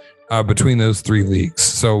schedules between those 3 leagues.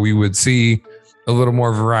 So we would see a little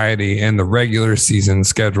more variety in the regular season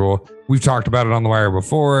schedule. We've talked about it on The Wire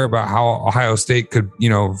before about how Ohio State could,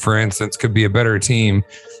 for instance, could be a better team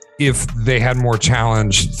if they had more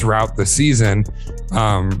challenge throughout the season,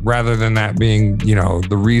 rather than that being,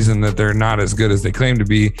 the reason that they're not as good as they claim to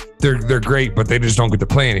be. They're great, but they just don't get to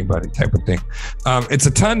play anybody type of thing. It's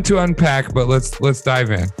a ton to unpack, but let's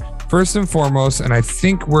dive in. First and foremost, and I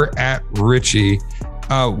think we're at Richie.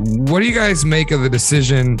 What do you guys make of the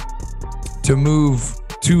decision to move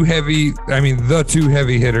the 2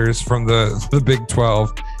 heavy hitters from the Big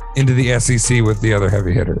 12 into the SEC with the other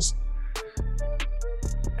heavy hitters?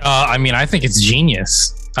 I think it's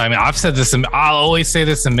genius. I've said this, I'll always say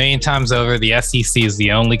this a million times over. The SEC is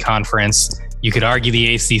the only conference. You could argue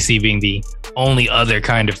the ACC being the only other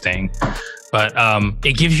kind of thing, but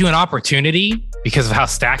it gives you an opportunity, because of how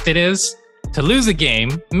stacked it is, to lose a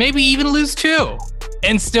game, maybe even lose 2,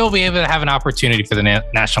 and still be able to have an opportunity for the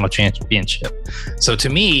national championship. So to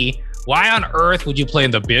me, why on earth would you play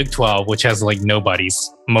in the Big 12, which has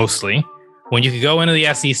nobodies mostly, when you could go into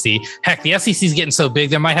the SEC? Heck, the SEC is getting so big,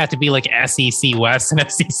 there might have to be SEC West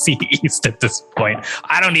and SEC East at this point.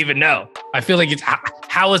 I don't even know. I feel like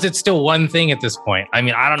how is it still one thing at this point? I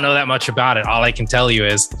don't know that much about it. All I can tell you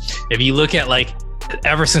is, if you look at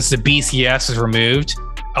ever since the BCS was removed,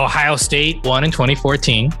 Ohio State won in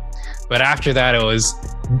 2014. But after that, it was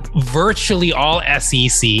virtually all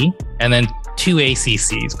SEC and then 2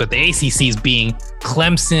 ACCs, but the ACCs being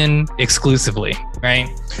Clemson exclusively, right?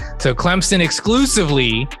 So Clemson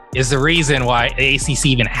exclusively is the reason why the ACC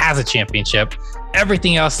even has a championship.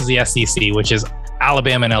 Everything else is the SEC, which is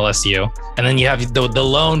Alabama and LSU. And then you have the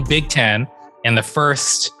lone Big 10 and the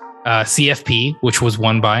first CFP, which was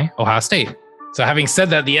won by Ohio State. So having said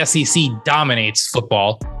that, the SEC dominates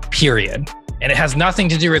football, period. And it has nothing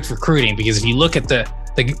to do with recruiting, because if you look at the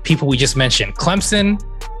people we just mentioned, Clemson,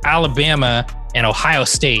 Alabama, and Ohio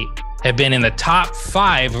State have been in the top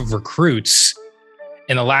 5 of recruits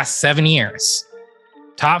in the last 7 years.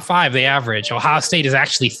 Top 5, they average. Ohio State is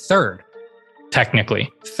actually 3rd, technically.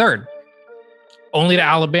 3rd. Only to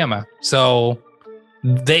Alabama. So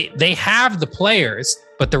they have the players,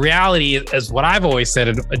 but the reality is what I've always said,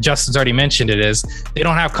 and Justin's already mentioned it, is they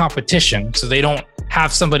don't have competition. So they don't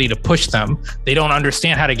have somebody to push them. They don't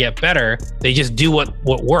understand how to get better. They just do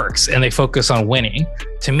what works, and they focus on winning.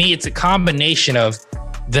 To me, it's a combination of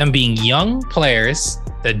them being young players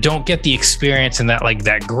that don't get the experience and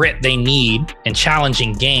that grit they need in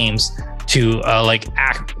challenging games to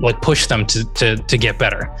push them to get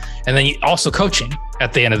better. And then also coaching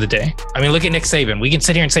at the end of the day. Look at Nick Saban. We can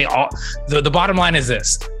sit here and say the bottom line is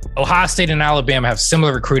this: Ohio State and Alabama have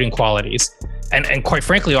similar recruiting qualities. And quite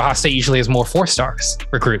frankly, Ohio State usually has more 4-stars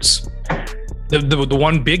recruits. The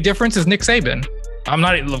one big difference is Nick Saban.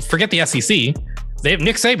 Forget the SEC. They have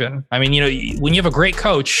Nick Saban. When you have a great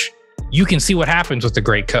coach, you can see what happens with the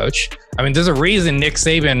great coach. There's a reason Nick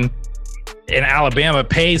Saban in Alabama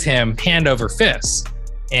pays him hand over fist.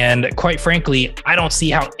 And quite frankly, I don't see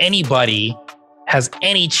how anybody has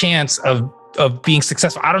any chance of of being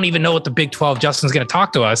successful. I don't even know what the Big 12 Justin's going to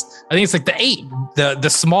talk to us. I think it's like the 8, the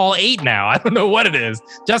small 8 now. I don't know what it is.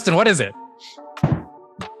 Justin, what is it?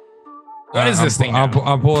 What is this thing? I'll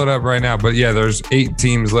pull it up right now. But yeah, there's 8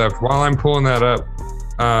 teams left. While I'm pulling that up,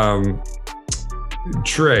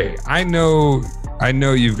 Trey, I know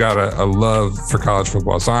you've got a love for college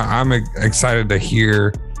football, so I'm excited to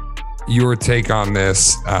hear your take on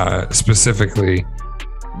this specifically.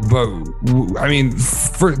 But I mean,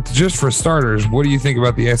 for starters, what do you think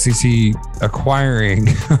about the SEC acquiring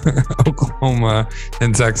Oklahoma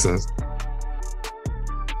and Texas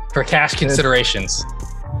for cash considerations?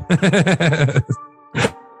 I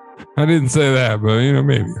didn't say that, but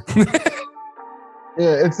maybe.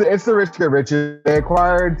 Yeah, it's the rich get richer. They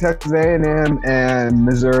acquired Texas A&M and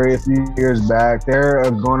Missouri a few years back. They're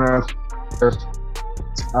going to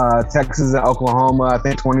Texas and Oklahoma, I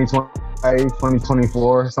think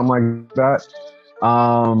 2024, something like that.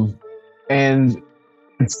 And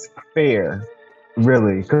it's fair,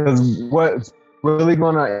 really, because what's really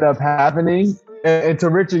going to end up happening, and to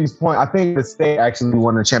Richie's point, I think the state actually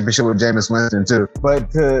won a championship with Jameis Winston too. But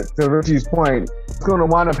to Richie's point, what's going to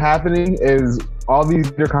wind up happening is all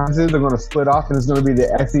these other conferences are going to split off, and it's going to be the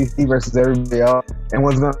SEC versus everybody else. And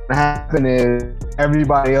what's going to happen is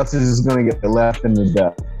everybody else is just going to get left in the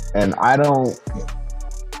dust. And I don't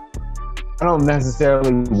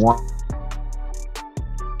necessarily want.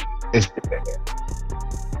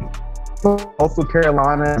 Also,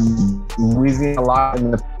 Carolina and Louisiana a lot in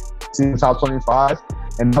the top 25,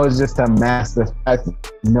 and that was just to mask the fact that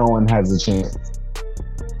no one has a chance.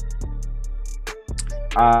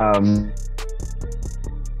 I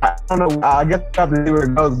don't know. I guess I have to see where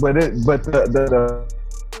it goes, but the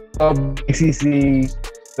ACC,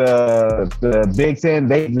 the Big Ten,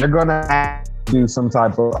 they're gonna have to do some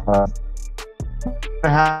type of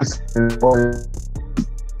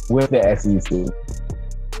with the SEC.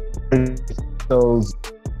 Those.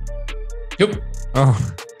 Yep.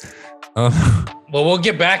 Well, we'll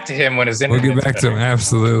get back to him when his internet. We'll get back to him.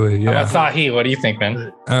 Absolutely. Yeah. How about Sahi? What do you think,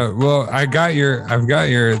 man? Well, I've got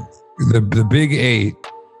the Big 8,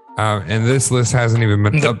 and this list hasn't even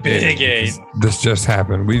been updated. Big 8. This just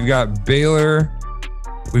happened. We've got Baylor,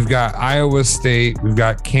 we've got Iowa State, we've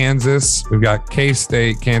got Kansas, we've got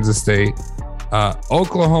K-State, Kansas State,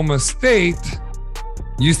 Oklahoma State.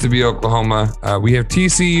 Used to be Oklahoma. We have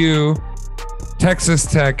TCU, Texas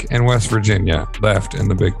Tech, and West Virginia left in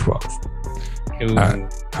the Big 12,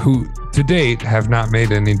 who to date have not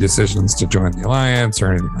made any decisions to join the alliance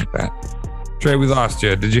or anything like that. Trey, we lost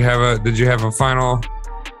you. Did you have a final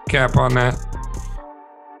cap on that?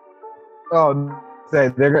 Oh,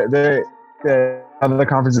 they're other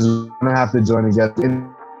conferences are gonna have to join together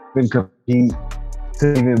and compete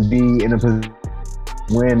to even be in a position to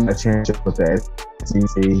win a championship with the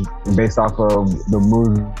SEC, based off of the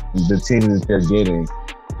move, the team that they're getting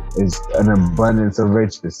is an abundance of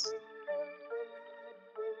riches.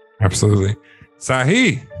 Absolutely.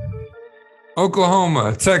 Sahi,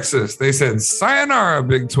 Oklahoma, Texas, they said sayonara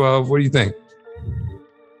Big 12. What do you think?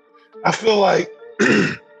 I feel like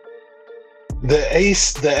the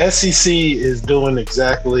SEC is doing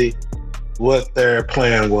exactly what their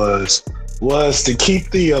plan was to keep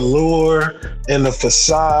the allure and the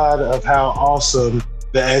facade of how awesome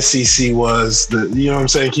the SEC was. You know what I'm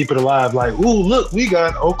saying? Keep it alive. Like, ooh, look, we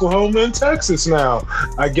got Oklahoma and Texas now.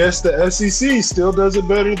 I guess the SEC still does it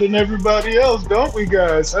better than everybody else, don't we,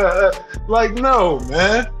 guys? Like, no,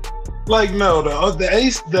 man. Like, no,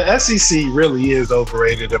 the SEC really is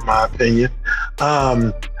overrated, in my opinion.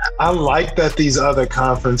 I like that these other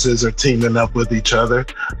conferences are teaming up with each other.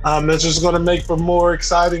 It's just going to make for more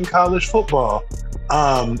exciting college football.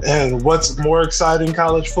 And what's more exciting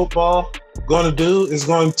college football going to do is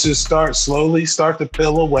going to slowly start to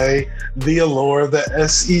peel away the allure of the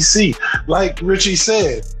SEC. Like Richie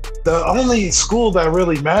said, the only school that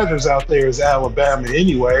really matters out there is Alabama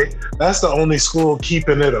anyway. That's the only school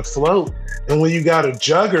keeping it afloat. And when you got a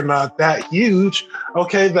juggernaut that huge,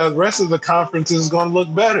 okay, the rest of the conference is going to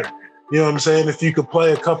look better. You know what I'm saying? If you could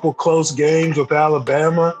play a couple close games with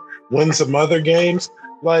Alabama, win some other games,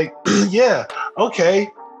 like, yeah, okay.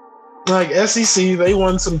 Like SEC, they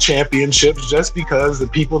won some championships just because the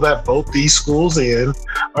people that vote these schools in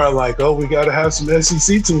are like, oh, we got to have some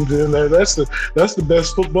SEC teams in there. That's the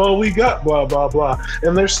best football we got, blah, blah, blah.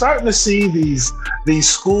 And they're starting to see these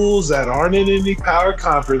schools that aren't in any power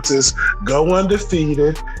conferences go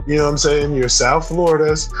undefeated. You know what I'm saying? Your South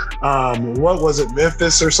Florida's, what was it,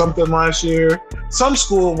 Memphis or something last year? Some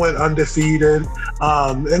school went undefeated.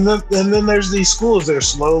 And then there's these schools that are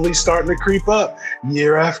slowly starting to creep up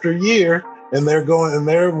year after year. and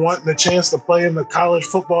they're wanting a chance to play in the college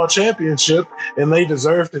football championship, and they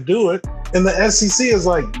deserve to do it. And the SEC is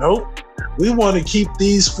like, nope, we want to keep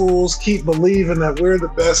these fools keep believing that we're the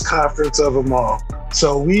best conference of them all.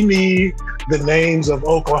 So we need the names of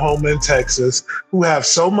Oklahoma and Texas, who have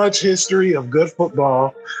so much history of good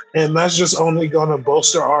football, and that's just only going to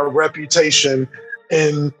bolster our reputation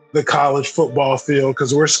in the college football field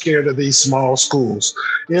because we're scared of these small schools,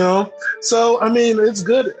 you know? So, I mean, it's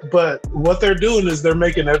good, but what they're doing is they're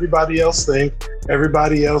making everybody else think,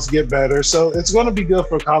 everybody else get better. So it's going to be good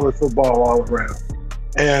for college football all around.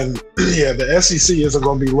 And yeah, the SEC isn't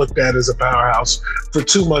going to be looked at as a powerhouse for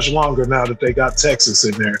too much longer now that they got Texas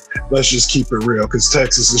in there. Let's just keep it real because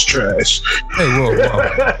Texas is trash. Hey, whoa.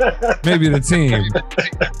 Maybe the team.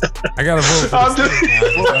 I got to vote for the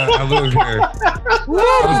team. I live here.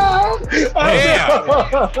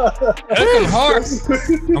 Damn. Hard.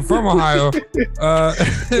 I'm from Ohio.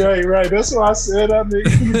 Right. That's what I said. I mean,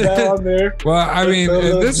 you down there. Well, I mean,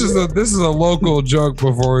 this is a local joke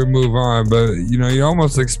before we move on, but you almost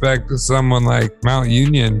expect someone like Mount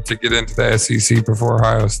Union to get into the SEC before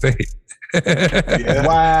Ohio State. Yeah.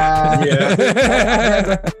 Wow.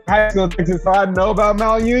 Yeah. High school Texas, I know about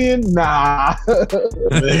Mount Union. Nah.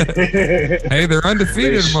 Hey, they're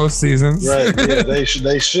undefeated most seasons. Right. Yeah, they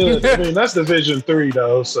should. I mean, that's Division III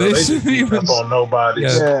though, so they just beat up on nobody.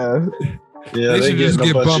 Yeah. Yeah, they should just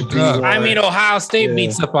get bumped up. I mean, Ohio State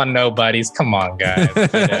beats up on nobodies. Come on, guys.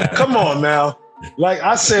 Come on now. Like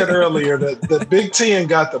I said earlier, the Big Ten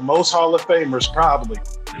got the most Hall of Famers, probably,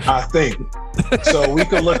 I think. So we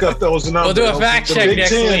can look up those numbers. We'll do a fact check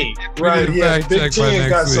next week. Right, yeah. Big Ten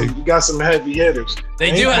got some heavy hitters.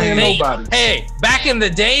 They do have hey, back in the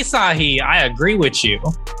day, Sahi, I agree with you.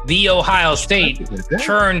 The Ohio State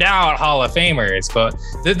churned out Hall of Famers, but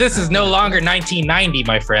this is no longer 1990,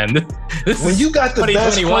 my friend. When you got the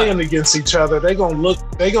best playing against each other, they're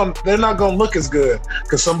not gonna look as good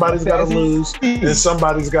because somebody's got to lose and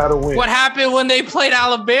somebody's got to win. What happened when they played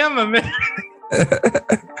Alabama, man?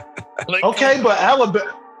 Okay, but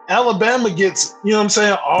Alabama gets, you know what I'm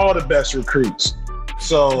saying, all the best recruits.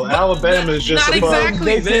 So but Alabama is just above.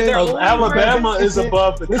 Exactly. Alabama is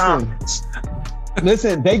above the conference.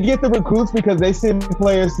 Listen, they get the recruits because they send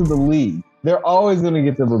players to the league. They're always going to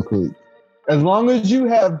get the recruits. As long as you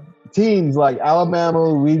have teams like Alabama,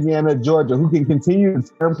 Louisiana, Georgia, who can continue to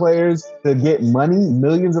send players to get money,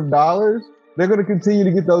 millions of dollars, they're going to continue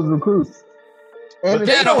to get those recruits. And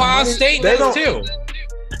Ohio State does too.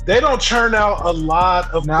 They don't churn out a lot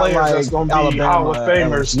of players that's going to be Hall of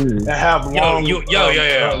Famers and have long,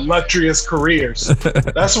 illustrious careers.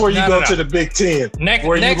 That's where you go to the Big Ten,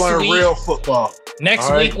 where you learn real football. Next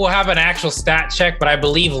week, we'll have an actual stat check, but I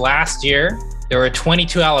believe last year there were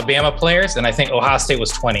 22 Alabama players, and I think Ohio State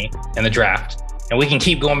was 20 in the draft. And we can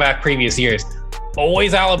keep going back previous years.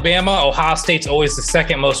 Always Alabama. Ohio State's always the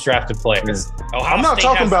second most drafted players. I'm not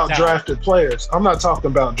talking about drafted players. I'm not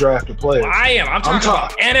talking about drafted players. Well, I am. I'm talking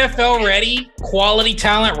about NFL ready, quality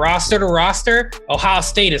talent, roster to roster. Ohio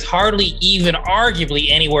State is hardly even arguably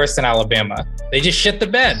any worse than Alabama. They just shit the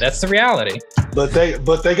bed. That's the reality. But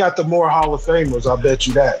they got the more Hall of Famers. I'll bet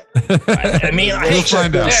you that. I mean, we'll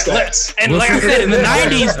find out. And like I said, in the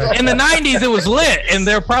 '90s, it was lit, and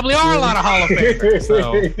there probably are a lot of Hall of Famers.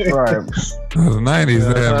 So. Right. The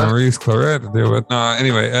 90s, they had Maurice Claret to deal with. No,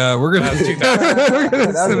 anyway, we're gonna send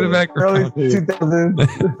it back early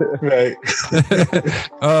 2000s. Right.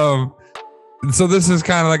 So this is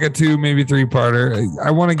kind of like a 2, maybe 3-parter.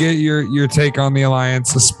 I want to get your take on the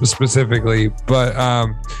alliance specifically, but I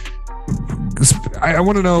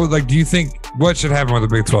want to know, like, do you think what should happen with the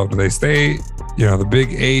Big 12? Do they stay? The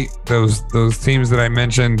Big 8, those teams that I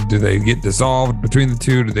mentioned, do they get dissolved between the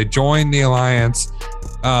two? Do they join the alliance?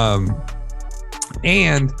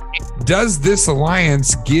 And does this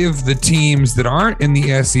alliance give the teams that aren't in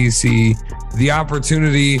the SEC the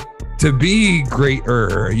opportunity to be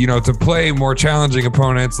greater, to play more challenging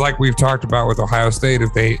opponents, like we've talked about with Ohio State?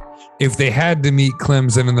 If they had to meet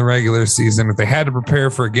Clemson in the regular season, if they had to prepare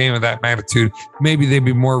for a game of that magnitude, maybe they'd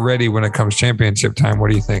be more ready when it comes championship time. What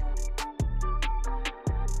do you think?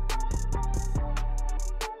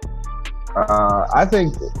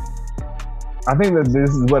 I think that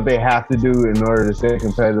this is what they have to do in order to stay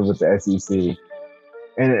competitive with the SEC.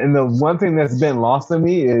 And the one thing that's been lost to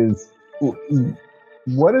me is,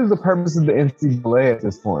 what is the purpose of the NCAA at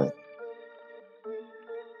this point?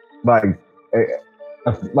 Like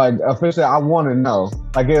officially, I want to know.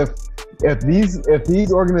 Like, if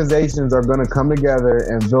these organizations are going to come together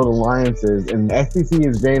and build alliances, and the SEC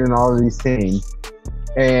is gaining all of these teams,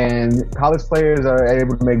 and college players are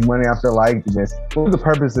able to make money off their likeness, what's the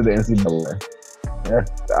purpose of the NCAA?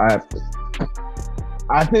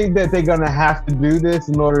 I think that they're gonna have to do this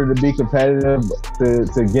in order to be competitive,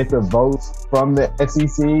 to get the votes from the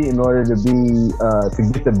SEC, in order to be to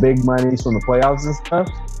get the big monies from the playoffs and stuff.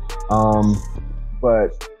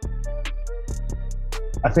 But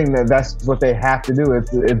I think that's what they have to do.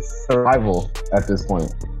 It's survival at this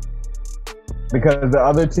point, because the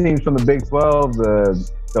other teams from the Big 12, the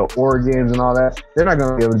Oregons and all that, they're not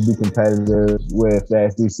going to be able to be competitive with the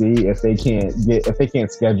SEC if they can't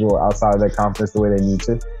schedule outside of their conference the way they need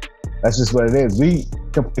to. That's just what it is. We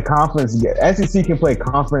can play conference. SEC can play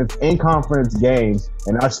conference games,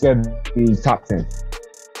 and our schedule be top 10,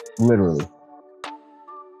 literally.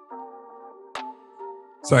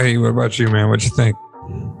 Sahi, what about you, man? What you think?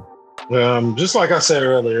 Just like I said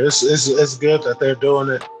earlier, it's good that they're doing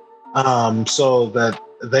it, so that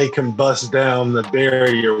they can bust down the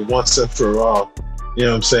barrier once and for all. You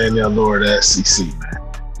know what I'm saying? They'll lower the SEC,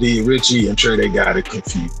 man. Richie and Trey, they got it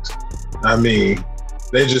confused. I mean,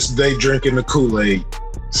 they drinking the Kool-Aid.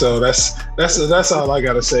 So that's all I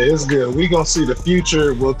gotta say. It's good. We gonna see the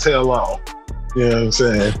future. We'll tell all. You know what I'm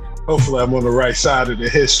saying? Hopefully, I'm on the right side of the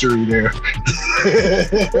history there.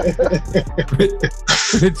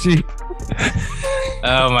 Richie.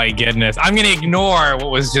 Oh my goodness. I'm going to ignore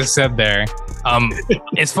what was just said there.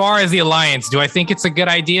 As far as the alliance, do I think it's a good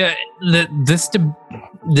idea?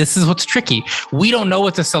 This is what's tricky. We don't know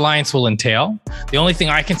what this alliance will entail. The only thing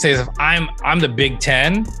I can say is if I'm the Big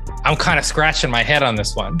Ten, I'm kind of scratching my head on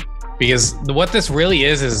this one, because what this really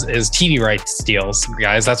is TV rights deals,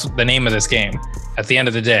 guys. That's the name of this game. At the end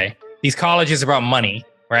of the day, these colleges are about money,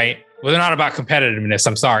 right? Well, they're not about competitiveness.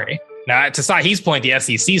 I'm sorry. Now, to Sahi's point, the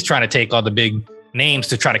SEC is trying to take all the big names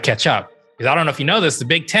to try to catch up. Because I don't know if you know this, the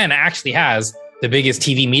Big Ten actually has the biggest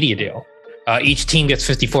TV media deal. Each team gets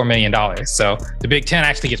 $54 million. So the Big Ten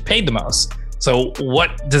actually gets paid the most. So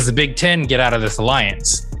what does the Big Ten get out of this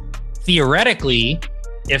alliance? Theoretically,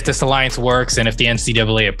 if this alliance works and if the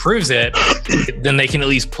NCAA approves it, then they can at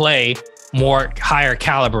least play more higher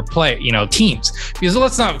caliber teams. Because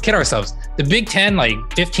let's not kid ourselves. The Big Ten, like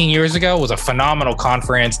 15 years ago, was a phenomenal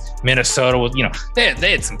conference. Minnesota was,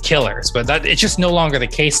 they had some killers, but it's just no longer the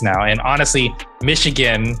case now. And honestly,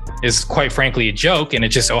 Michigan is quite frankly a joke, and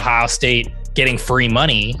it's just Ohio State getting free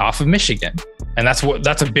money off of Michigan. And that's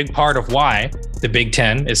a big part of why the Big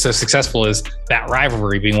Ten is so successful, is that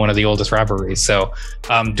rivalry being one of the oldest rivalries. So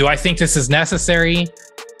do I think this is necessary?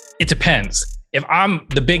 It depends. If I'm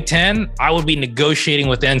the Big Ten, I would be negotiating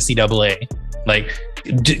with the NCAA. Like,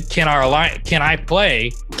 can I play,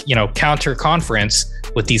 counter conference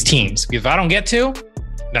with these teams? Because if I don't get to,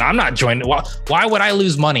 then I'm not joining. Why would I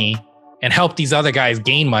lose money and help these other guys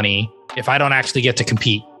gain money if I don't actually get to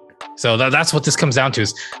compete? So that's what this comes down to,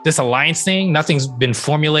 is this alliance thing. Nothing's been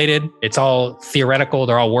formulated. It's all theoretical.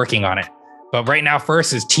 They're all working on it. But right now,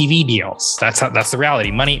 first is TV deals. That's the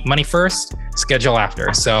reality. Money first, schedule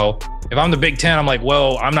after. So if I'm the Big Ten, I'm like,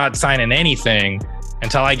 well, I'm not signing anything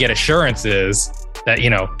until I get assurances that,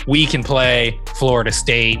 we can play Florida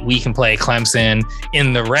State, we can play Clemson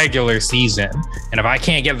in the regular season. And if I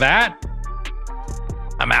can't get that,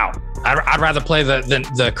 I'm out. I'd rather play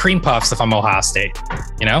the cream puffs if I'm Ohio State,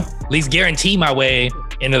 at least guarantee my way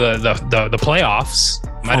into the playoffs.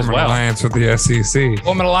 Might as well. Form an alliance with the SEC.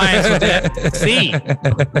 Form an alliance with the SEC.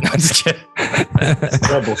 No, I'm just kidding.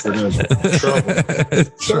 Trouble for them.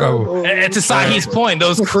 Trouble. And to Sahi's point,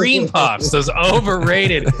 those cream puffs, those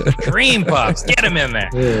overrated cream puffs, get them in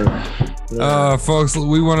there. Folks,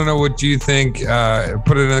 we want to know what you think.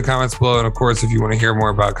 Put it in the comments below. And of course, if you want to hear more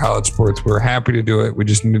about college sports, we're happy to do it. We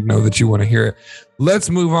just need to know that you want to hear it.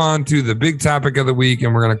 Let's move on to the big topic of the week,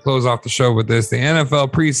 and we're going to close off the show with this. The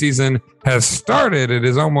NFL preseason has started. It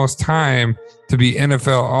is almost time to be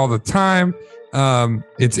NFL all the time.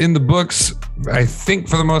 It's in the books, I think,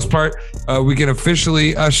 for the most part. We can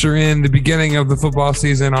officially usher in the beginning of the football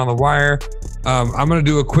season on the wire. I'm going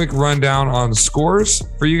to do a quick rundown on scores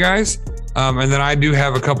for you guys. And then I do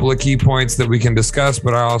have a couple of key points that we can discuss,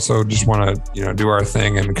 but I also just want to, do our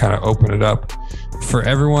thing and kind of open it up for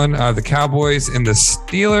everyone. The Cowboys and the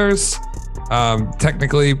Steelers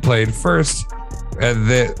technically played first.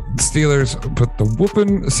 The Steelers put the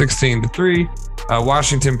whooping 16-3.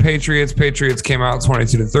 Washington Patriots came out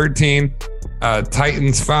 22-13.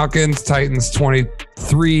 Titans Falcons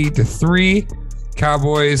 23-3.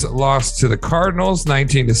 Cowboys lost to the Cardinals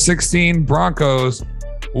 19-16. Broncos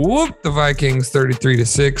whooped the Vikings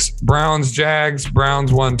 33-6. Browns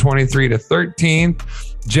won 23-13.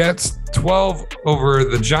 Jets 12 over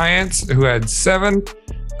the Giants, who had 7.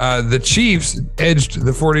 The Chiefs edged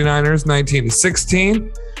the 49ers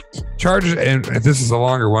 19-16. Chargers, and this is a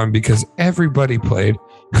longer one because everybody played.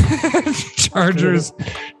 Chargers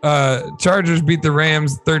beat the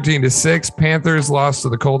Rams 13-6. Panthers lost to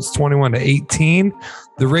the Colts 21-18.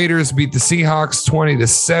 The Raiders beat the Seahawks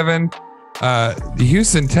 20-7. The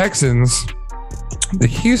Houston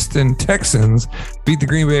Texans beat the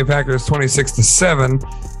Green Bay Packers 26-7.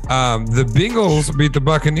 The Bengals beat the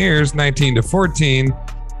Buccaneers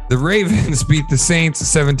 19-14. The Ravens beat the Saints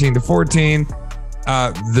 17-14.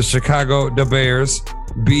 The Chicago Bears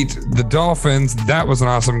beat the Dolphins. That was an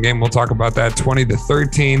awesome game. We'll talk about that.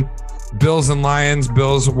 20-13. Bills and Lions.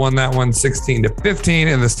 Bills won that one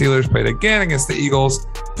 16-15, and the Steelers played again against the Eagles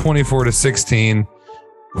 24-16.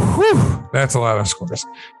 Whew, that's a lot of scores.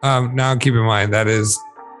 Now keep in mind that is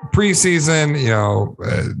preseason.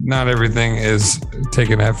 Not everything is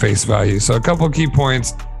taken at face value. So a couple of key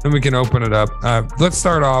points, then we can open it up. Let's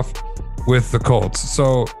start off with the Colts.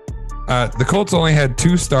 So the Colts only had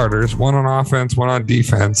 2 starters, one on offense, one on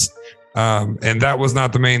defense. And that was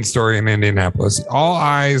not the main story in Indianapolis. All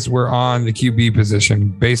eyes were on the QB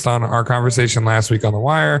position based on our conversation last week on the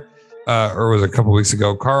wire, or was it a couple weeks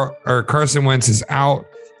ago? Carson Wentz is out.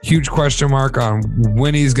 Huge question mark on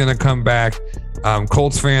when he's going to come back.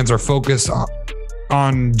 Colts fans are focused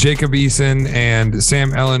on Jacob Eason and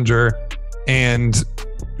Sam Ehlinger and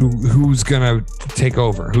who's going to take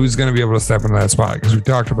over, who's going to be able to step into that spot, because we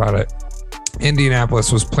talked about it.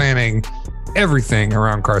 Indianapolis was planning everything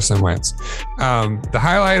around Carson Wentz. The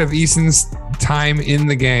highlight of Eason's time in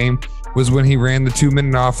the game was when he ran the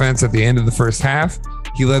 2-minute offense at the end of the first half.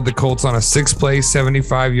 He led the Colts on a 6-play,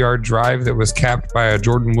 75-yard drive that was capped by a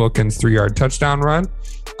Jordan Wilkins 3-yard touchdown run.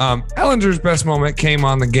 Ehlinger's best moment came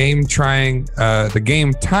on the game-tying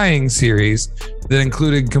series that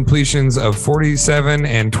included completions of 47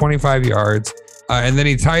 and 25 yards. And then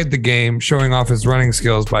he tied the game, showing off his running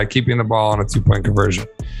skills by keeping the ball on a 2-point conversion.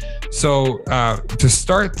 So to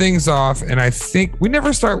start things off, and I think we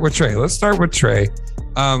never start with Trey. Let's start with Trey.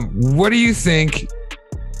 What do you think?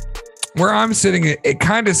 Where I'm sitting, it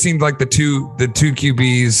kind of seemed like the two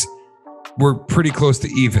QBs were pretty close to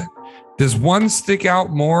even. Does one stick out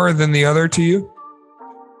more than the other to you?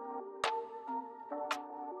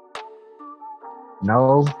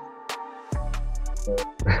 No.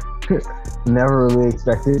 Never really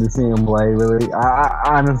expected to see him play, really. I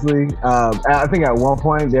honestly, I think at one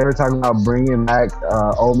point they were talking about bringing back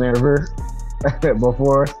Old Man River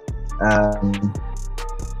before.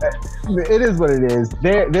 It is what it is.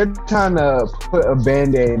 They're trying to put a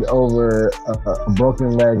Band-Aid over a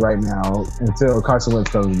broken leg right now until Carson Wentz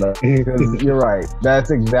comes back. Because you're right. That's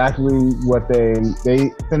exactly what they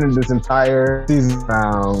centered this entire season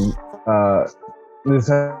around, this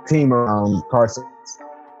team around Carson.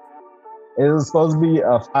 It was supposed to be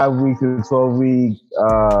a 5-week to 12-week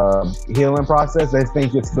healing process. They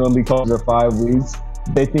think it's going to be closer to 5 weeks.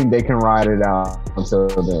 They think they can ride it out until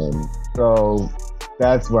then. So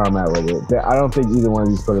that's where I'm at with it. I don't think either one of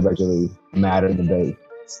these quarterbacks really matter in the big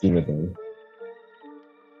scheme of things.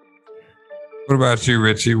 What about you,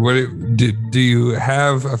 Richie? Do you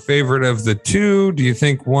have a favorite of the two? Do you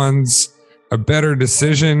think one's a better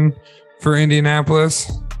decision for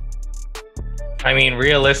Indianapolis? I mean,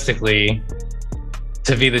 realistically,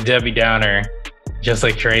 to be the Debbie Downer, just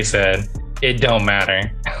like Trey said, it don't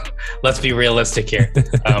matter. Let's be realistic here.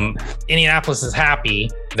 Indianapolis is happy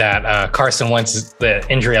that Carson Wentz, the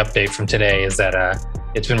injury update from today is that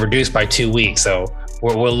it's been reduced by 2 weeks. So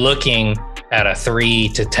we're looking at a 3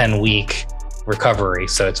 to 10 week recovery.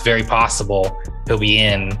 So it's very possible he'll be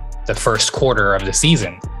in the first quarter of the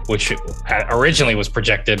season, which originally was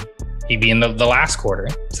projected he'd be in the last quarter.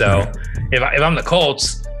 So if I'm the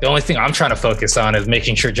Colts, the only thing I'm trying to focus on is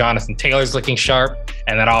making sure Jonathan Taylor's looking sharp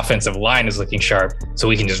and that offensive line is looking sharp, so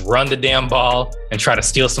we can just run the damn ball and try to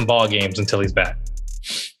steal some ball games until he's back.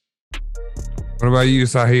 What about you,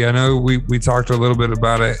 Sahi? I know we talked a little bit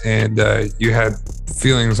about it, and you had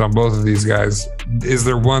feelings on both of these guys. Is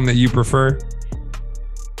there one that you prefer?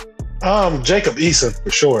 Jacob Eason, for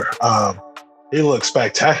sure. He looks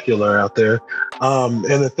spectacular out there. And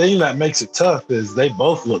the thing that makes it tough is they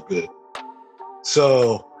both look good.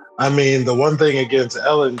 So, I mean, the one thing against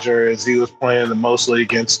Ehlinger is he was playing mostly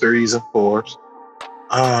against 3s and 4s.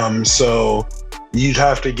 So you'd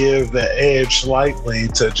have to give the edge slightly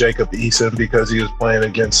to Jacob Eason because he was playing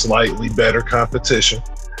against slightly better competition.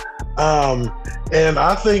 And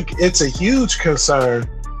I think it's a huge concern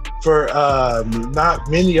for not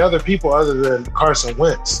many other people other than Carson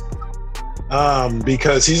Wentz.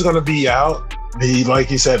 Because he's going to be out,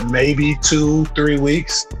 like you said, maybe 2-3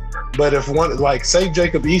 weeks. But if one, like say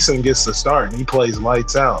Jacob Eason gets the start and he plays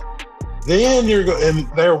lights out, then and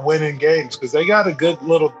they're winning games because they got a good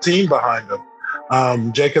little team behind them.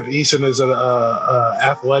 Jacob Eason is an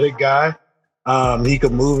athletic guy. He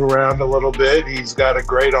can move around a little bit. He's got a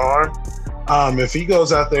great arm. If he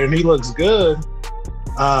goes out there and he looks good,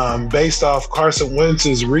 based off Carson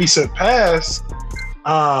Wentz's recent pass,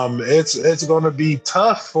 it's going to be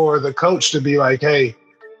tough for the coach to be like, hey,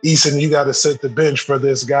 Eason, you got to sit the bench for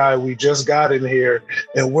this guy we just got in here,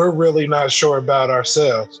 and we're really not sure about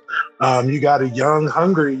ourselves. You got a young,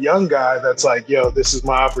 hungry young guy that's like, yo, this is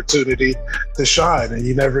my opportunity to shine, and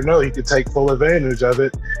you never know. He could take full advantage of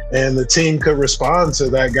it, and the team could respond to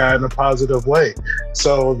that guy in a positive way.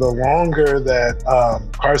 So the longer that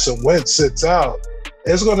Carson Wentz sits out,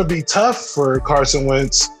 it's going to be tough for Carson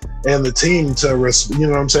Wentz and the team to,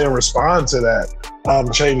 respond to that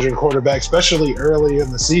changing quarterback, especially early in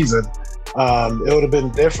the season. It would have been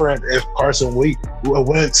different if Carson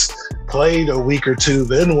Wentz played a week or two,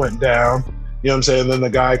 then went down. You know what I'm saying? Then the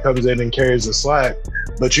guy comes in and carries the slack.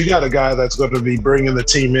 But you got a guy that's going to be bringing the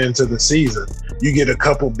team into the season. You get a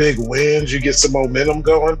couple big wins, you get some momentum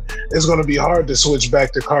going. It's going to be hard to switch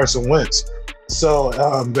back to Carson Wentz. So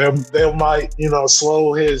they might,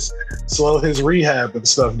 slow his rehab and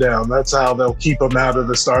stuff down. That's how they'll keep him out of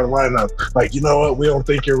the starting lineup. Like, you know what? We don't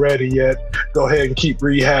think you're ready yet. Go ahead and keep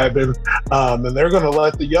rehabbing. And they're going to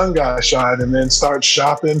let the young guy shine and then start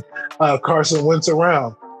shopping Carson Wentz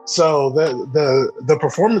around. So the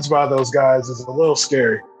performance by those guys is a little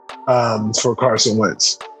scary for Carson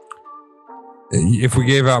Wentz. If we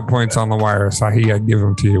gave out points on the wire, Sahi, I'd give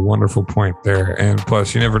them to you. Wonderful point there. And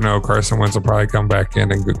plus, you never know. Carson Wentz will probably come back in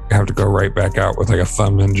and have to go right back out with like a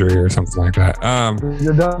thumb injury or something like that.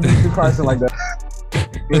 You're done with Carson like that.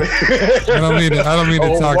 I don't mean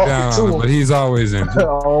to talk down on him, but he's always injured.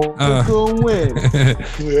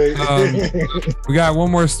 We got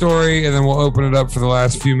one more story, and then we'll open it up for the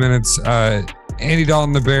last few minutes. Andy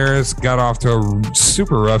Dalton, the Bears, got off to a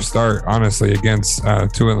super rough start, honestly, against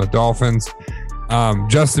Tua and the Dolphins.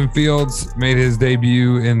 Justin Fields made his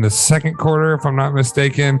debut in the second quarter, if I'm not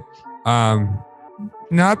mistaken.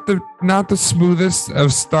 Not the smoothest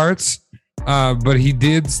of starts, but he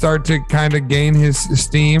did start to kind of gain his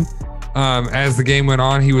steam as the game went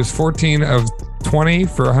on. He was 14 of 20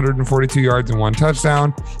 for 142 yards and 1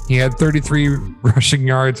 touchdown. He had 33 rushing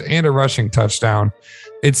yards and a rushing touchdown.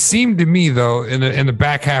 It seemed to me, though, in the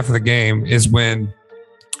back half of the game is when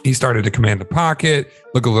he started to command the pocket,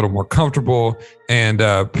 look a little more comfortable, and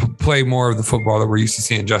play more of the football that we're used to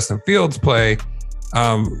seeing Justin Fields play.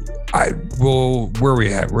 Where are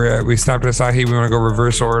we at? We stopped at Sahi. We want to go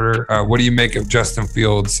reverse order. What do you make of Justin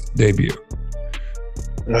Fields' debut?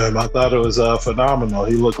 I thought it was phenomenal.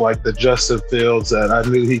 He looked like the Justin Fields that I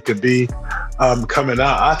knew he could be coming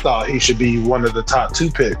out. I thought he should be one of the top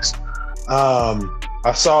 2 picks. I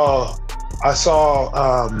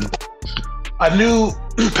knew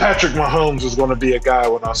Patrick Mahomes was going to be a guy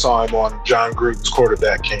when I saw him on John Gruden's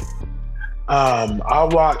Quarterback King. I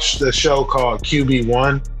watched the show called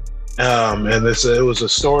QB1, and it was a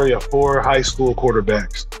story of 4 high school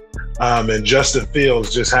quarterbacks, and Justin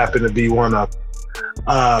Fields just happened to be one of them.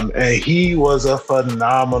 And he was a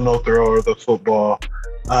phenomenal thrower of the football.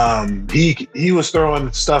 He was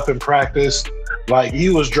throwing stuff in practice. Like, he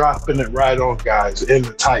was dropping it right on guys in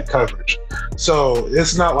the tight coverage. So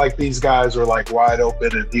it's not like these guys were like wide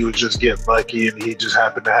open and he was just getting lucky and he just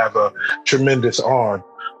happened to have a tremendous arm.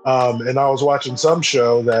 And I was watching some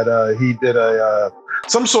show that he did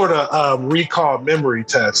some sort of recall memory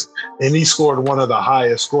test, and he scored one of the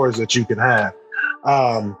highest scores that you can have.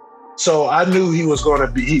 So I knew he was going to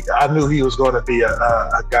be. I knew he was going to be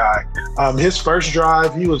a guy. His first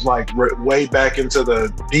drive, he was like way back deep into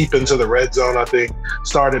the red zone. I think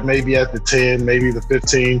started maybe at the 10, maybe the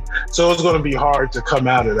 15. So it was going to be hard to come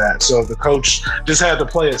out of that. So the coach just had to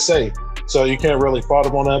play it safe. So you can't really fault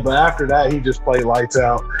him on that. But after that, he just played lights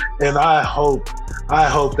out. And I hope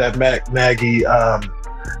that Matt Nagy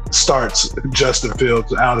starts Justin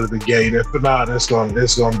Fields out of the gate. If not, it's going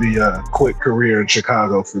to be a quick career in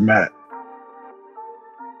Chicago for Matt.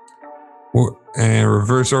 Well, and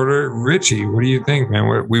reverse order, Richie, what do you think,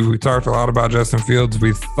 man? We talked a lot about Justin Fields.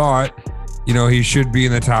 We thought, he should be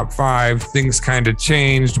in the top 5. Things kind of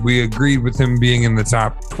changed. We agreed with him being in the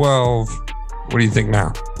top 12. What do you think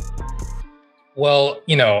now? Well,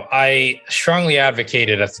 I strongly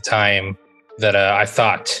advocated at the time that I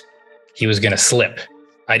thought he was going to slip.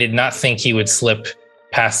 I did not think he would slip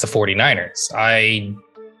past the 49ers.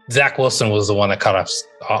 Zach Wilson was the one that caught us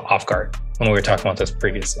off guard when we were talking about this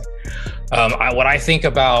previously. What I think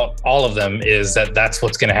about all of them is that's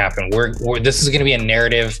what's going to happen. This is going to be a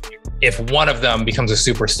narrative. If one of them becomes a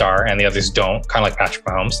superstar and the others don't, kind of like Patrick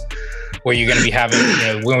Mahomes, where you're going to be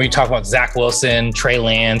having, when we talk about Zach Wilson, Trey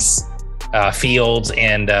Lance, Fields,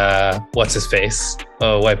 and what's his face?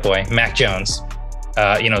 Oh, white boy, Mac Jones.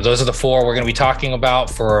 Those are the four we're going to be talking about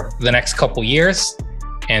for the next couple years,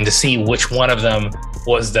 and to see which one of them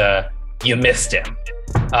was you missed him.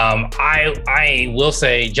 I will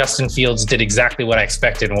say Justin Fields did exactly what I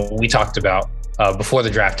expected and what we talked about before the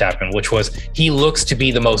draft happened, which was he looks to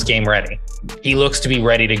be the most game ready. He looks to be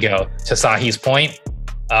ready to go. To Sahi's point,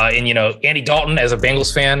 Andy Dalton, as a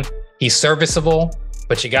Bengals fan, he's serviceable,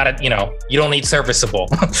 but you don't need serviceable.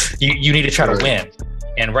 you need to try to win.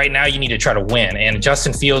 And right now you need to try to win. And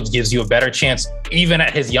Justin Fields gives you a better chance, even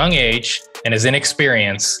at his young age and his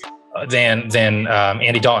inexperience, than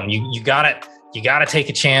Andy Dalton. You gotta take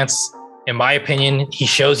a chance. In my opinion, he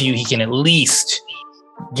shows you he can at least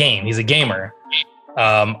game. He's a gamer.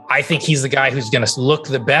 I think he's the guy who's going to look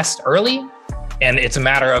the best early. And it's a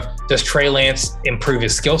matter of, does Trey Lance improve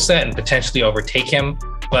his skill set and potentially overtake him?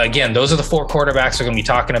 But again, those are the four quarterbacks we're going to be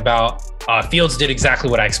talking about. Fields did exactly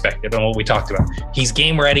what I expected and what we talked about. He's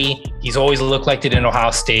game ready. He's always looked like it in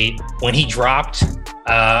Ohio State. When he dropped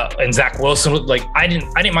and Zach Wilson, I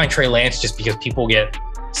didn't mind Trey Lance just because people get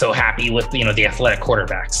so happy with the athletic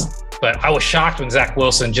quarterbacks. But I was shocked when Zach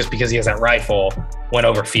Wilson, just because he has that rifle, went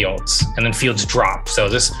over Fields, and then Fields dropped. So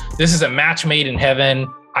this is a match made in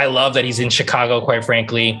heaven. I love that he's in Chicago, quite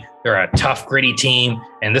frankly. They're a tough, gritty team,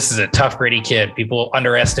 and this is a tough, gritty kid. People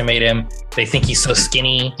underestimate him. They think he's so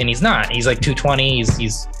skinny, and he's not. He's like 220.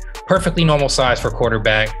 He's perfectly normal size for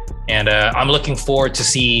quarterback, and I'm looking forward to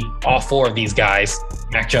see all four of these guys,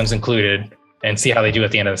 Mac Jones included, and see how they do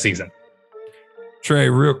at the end of the season. Trey,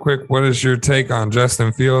 real quick, what is your take on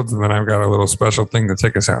Justin Fields? And then I've got a little special thing to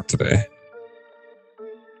take us out today.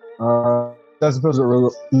 Justin Fields are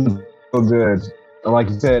real good. Like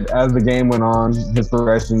you said, as the game went on, his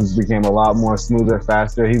progressions became a lot more smoother,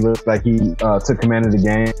 faster. He looked like he took command of the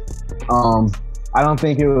game. I don't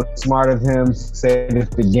think it was smart of him to say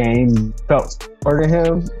that the game felt smart to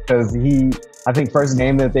him, because I think first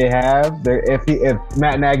game that they have, if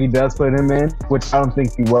Matt Nagy does put him in, which I don't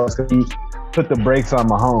think he was, because he put the brakes on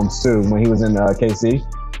Mahomes too when he was in KC.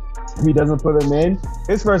 If he doesn't put him in,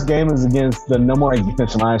 his first game is against the number one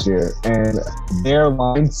defense from last year, and their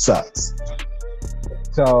line sucks.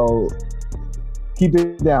 So keep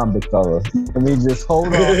it down, big fella. I mean, just hold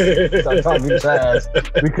on. Stop talking trash,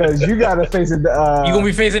 because you got to face it. You're gonna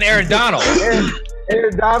be facing Aaron Donald.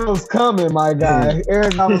 Aaron Donald's coming, my guy.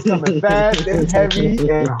 Aaron Donald's coming fast and heavy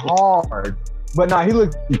and hard. But no, he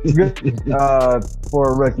looked good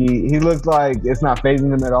for a rookie. He looked like it's not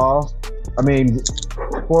phasing him at all. I mean,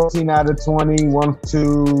 14 out of 20,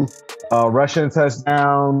 1-2, rushing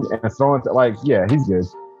touchdown, and throwing. He's good.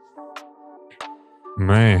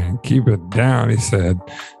 Man, keep it down, he said.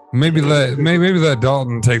 Maybe let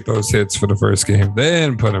Dalton take those hits for the first game,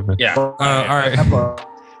 then put him in. Yeah. All right.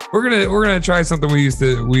 We're gonna try something we used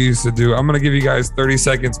to do. I'm gonna give you guys 30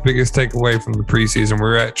 seconds biggest takeaway from the preseason.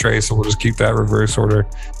 We're at Trey, so we'll just keep that reverse order.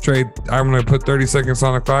 Trey, I'm gonna put 30 seconds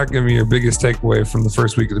on the clock. Give me your biggest takeaway from the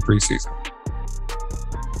first week of the preseason.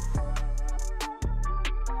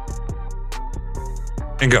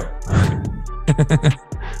 And go.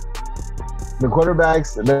 The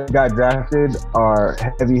quarterbacks that got drafted are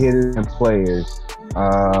heavy hitters and players.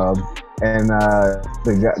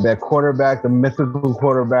 That quarterback, the mythical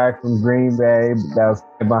quarterback from Green Bay that was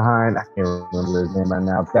playing behind, I can't remember his name right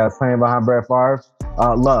now, that was playing behind Brett Favre,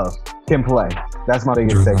 Love, can play. That's my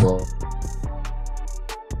biggest takeaway.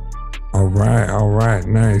 All right,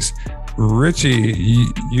 nice. Richie,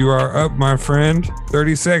 you are up, my friend.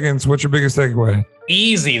 30 seconds. What's your biggest takeaway?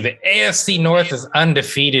 Easy. The AFC North is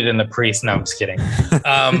undefeated in the pre. No, I'm just kidding.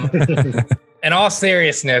 In all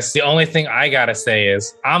seriousness, the only thing I gotta say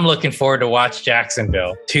is I'm looking forward to watch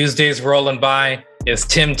Jacksonville. Tuesday's rolling by. Is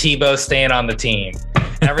Tim Tebow staying on the team?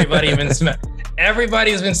 Everybody's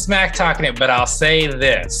been smack talking it, but I'll say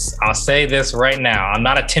this right now. I'm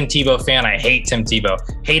not a Tim Tebow fan. I hate Tim Tebow.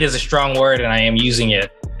 Hate is a strong word, and I am using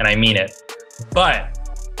it, and I mean it. But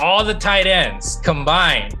all the tight ends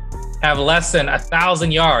combined have less than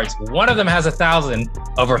 1,000 yards. One of them has 1,000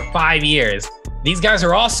 over 5 years. These guys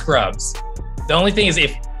are all scrubs. The only thing is,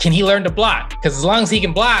 can he learn to block? Because as long as he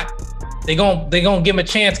can block, they gonna give him a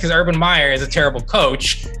chance, because Urban Meyer is a terrible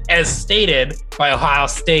coach, as stated by Ohio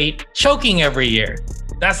State, choking every year.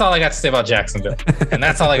 That's all I got to say about Jacksonville. And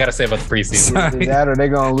that's all I got to say about the preseason. Either that or they're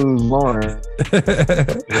going to lose Warner.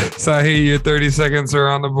 Sahi, your 30 seconds are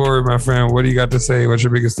on the board, my friend. What do you got to say? What's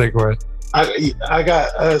your biggest takeaway? I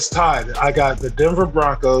got us tied. I got the Denver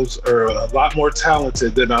Broncos are a lot more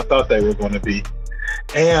talented than I thought they were going to be.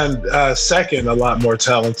 And second, a lot more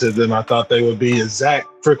talented than I thought they would be is Zach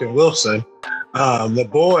freaking Wilson. The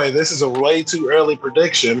boy, this is a way too early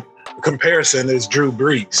prediction. Comparison is Drew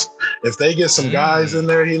Brees. If they get some guys in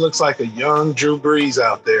there, he looks like a young Drew Brees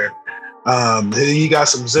out there. He got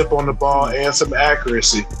some zip on the ball and some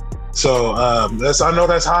accuracy. So I know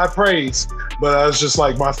that's high praise, but that was just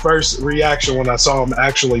like my first reaction when I saw him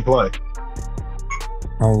actually play.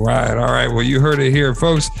 All right. Well, you heard it here,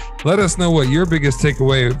 folks. Let us know what your biggest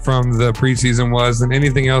takeaway from the preseason was, and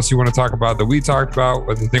anything else you want to talk about that we talked about,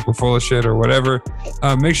 whether you think we're full of shit or whatever.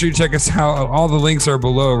 Make sure you check us out. All the links are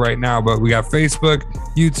below right now, but we got Facebook,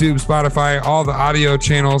 YouTube, Spotify, all the audio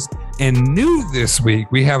channels. And new this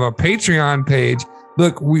week, we have a Patreon page.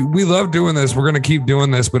 Look, we love doing this. We're going to keep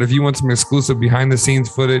doing this. But if you want some exclusive behind the scenes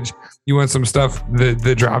footage, you want some stuff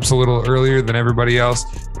that drops a little earlier than everybody else,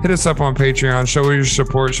 hit us up on Patreon. Show your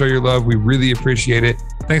support. Show your love. We really appreciate it.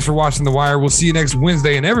 Thanks for watching The Wire. We'll see you next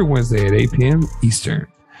Wednesday and every Wednesday at 8 p.m. Eastern.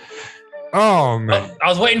 Oh, man. I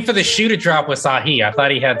was waiting for the shoe to drop with Sahi. I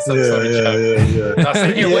thought he had some sort of joke. I was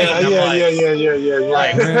sitting here waiting.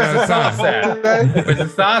 Like, where's the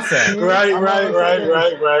sauce? Right.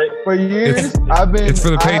 For years, I've been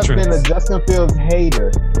a Justin Fields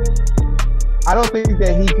hater. I don't think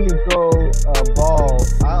that he can throw a ball.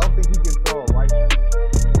 I don't think he can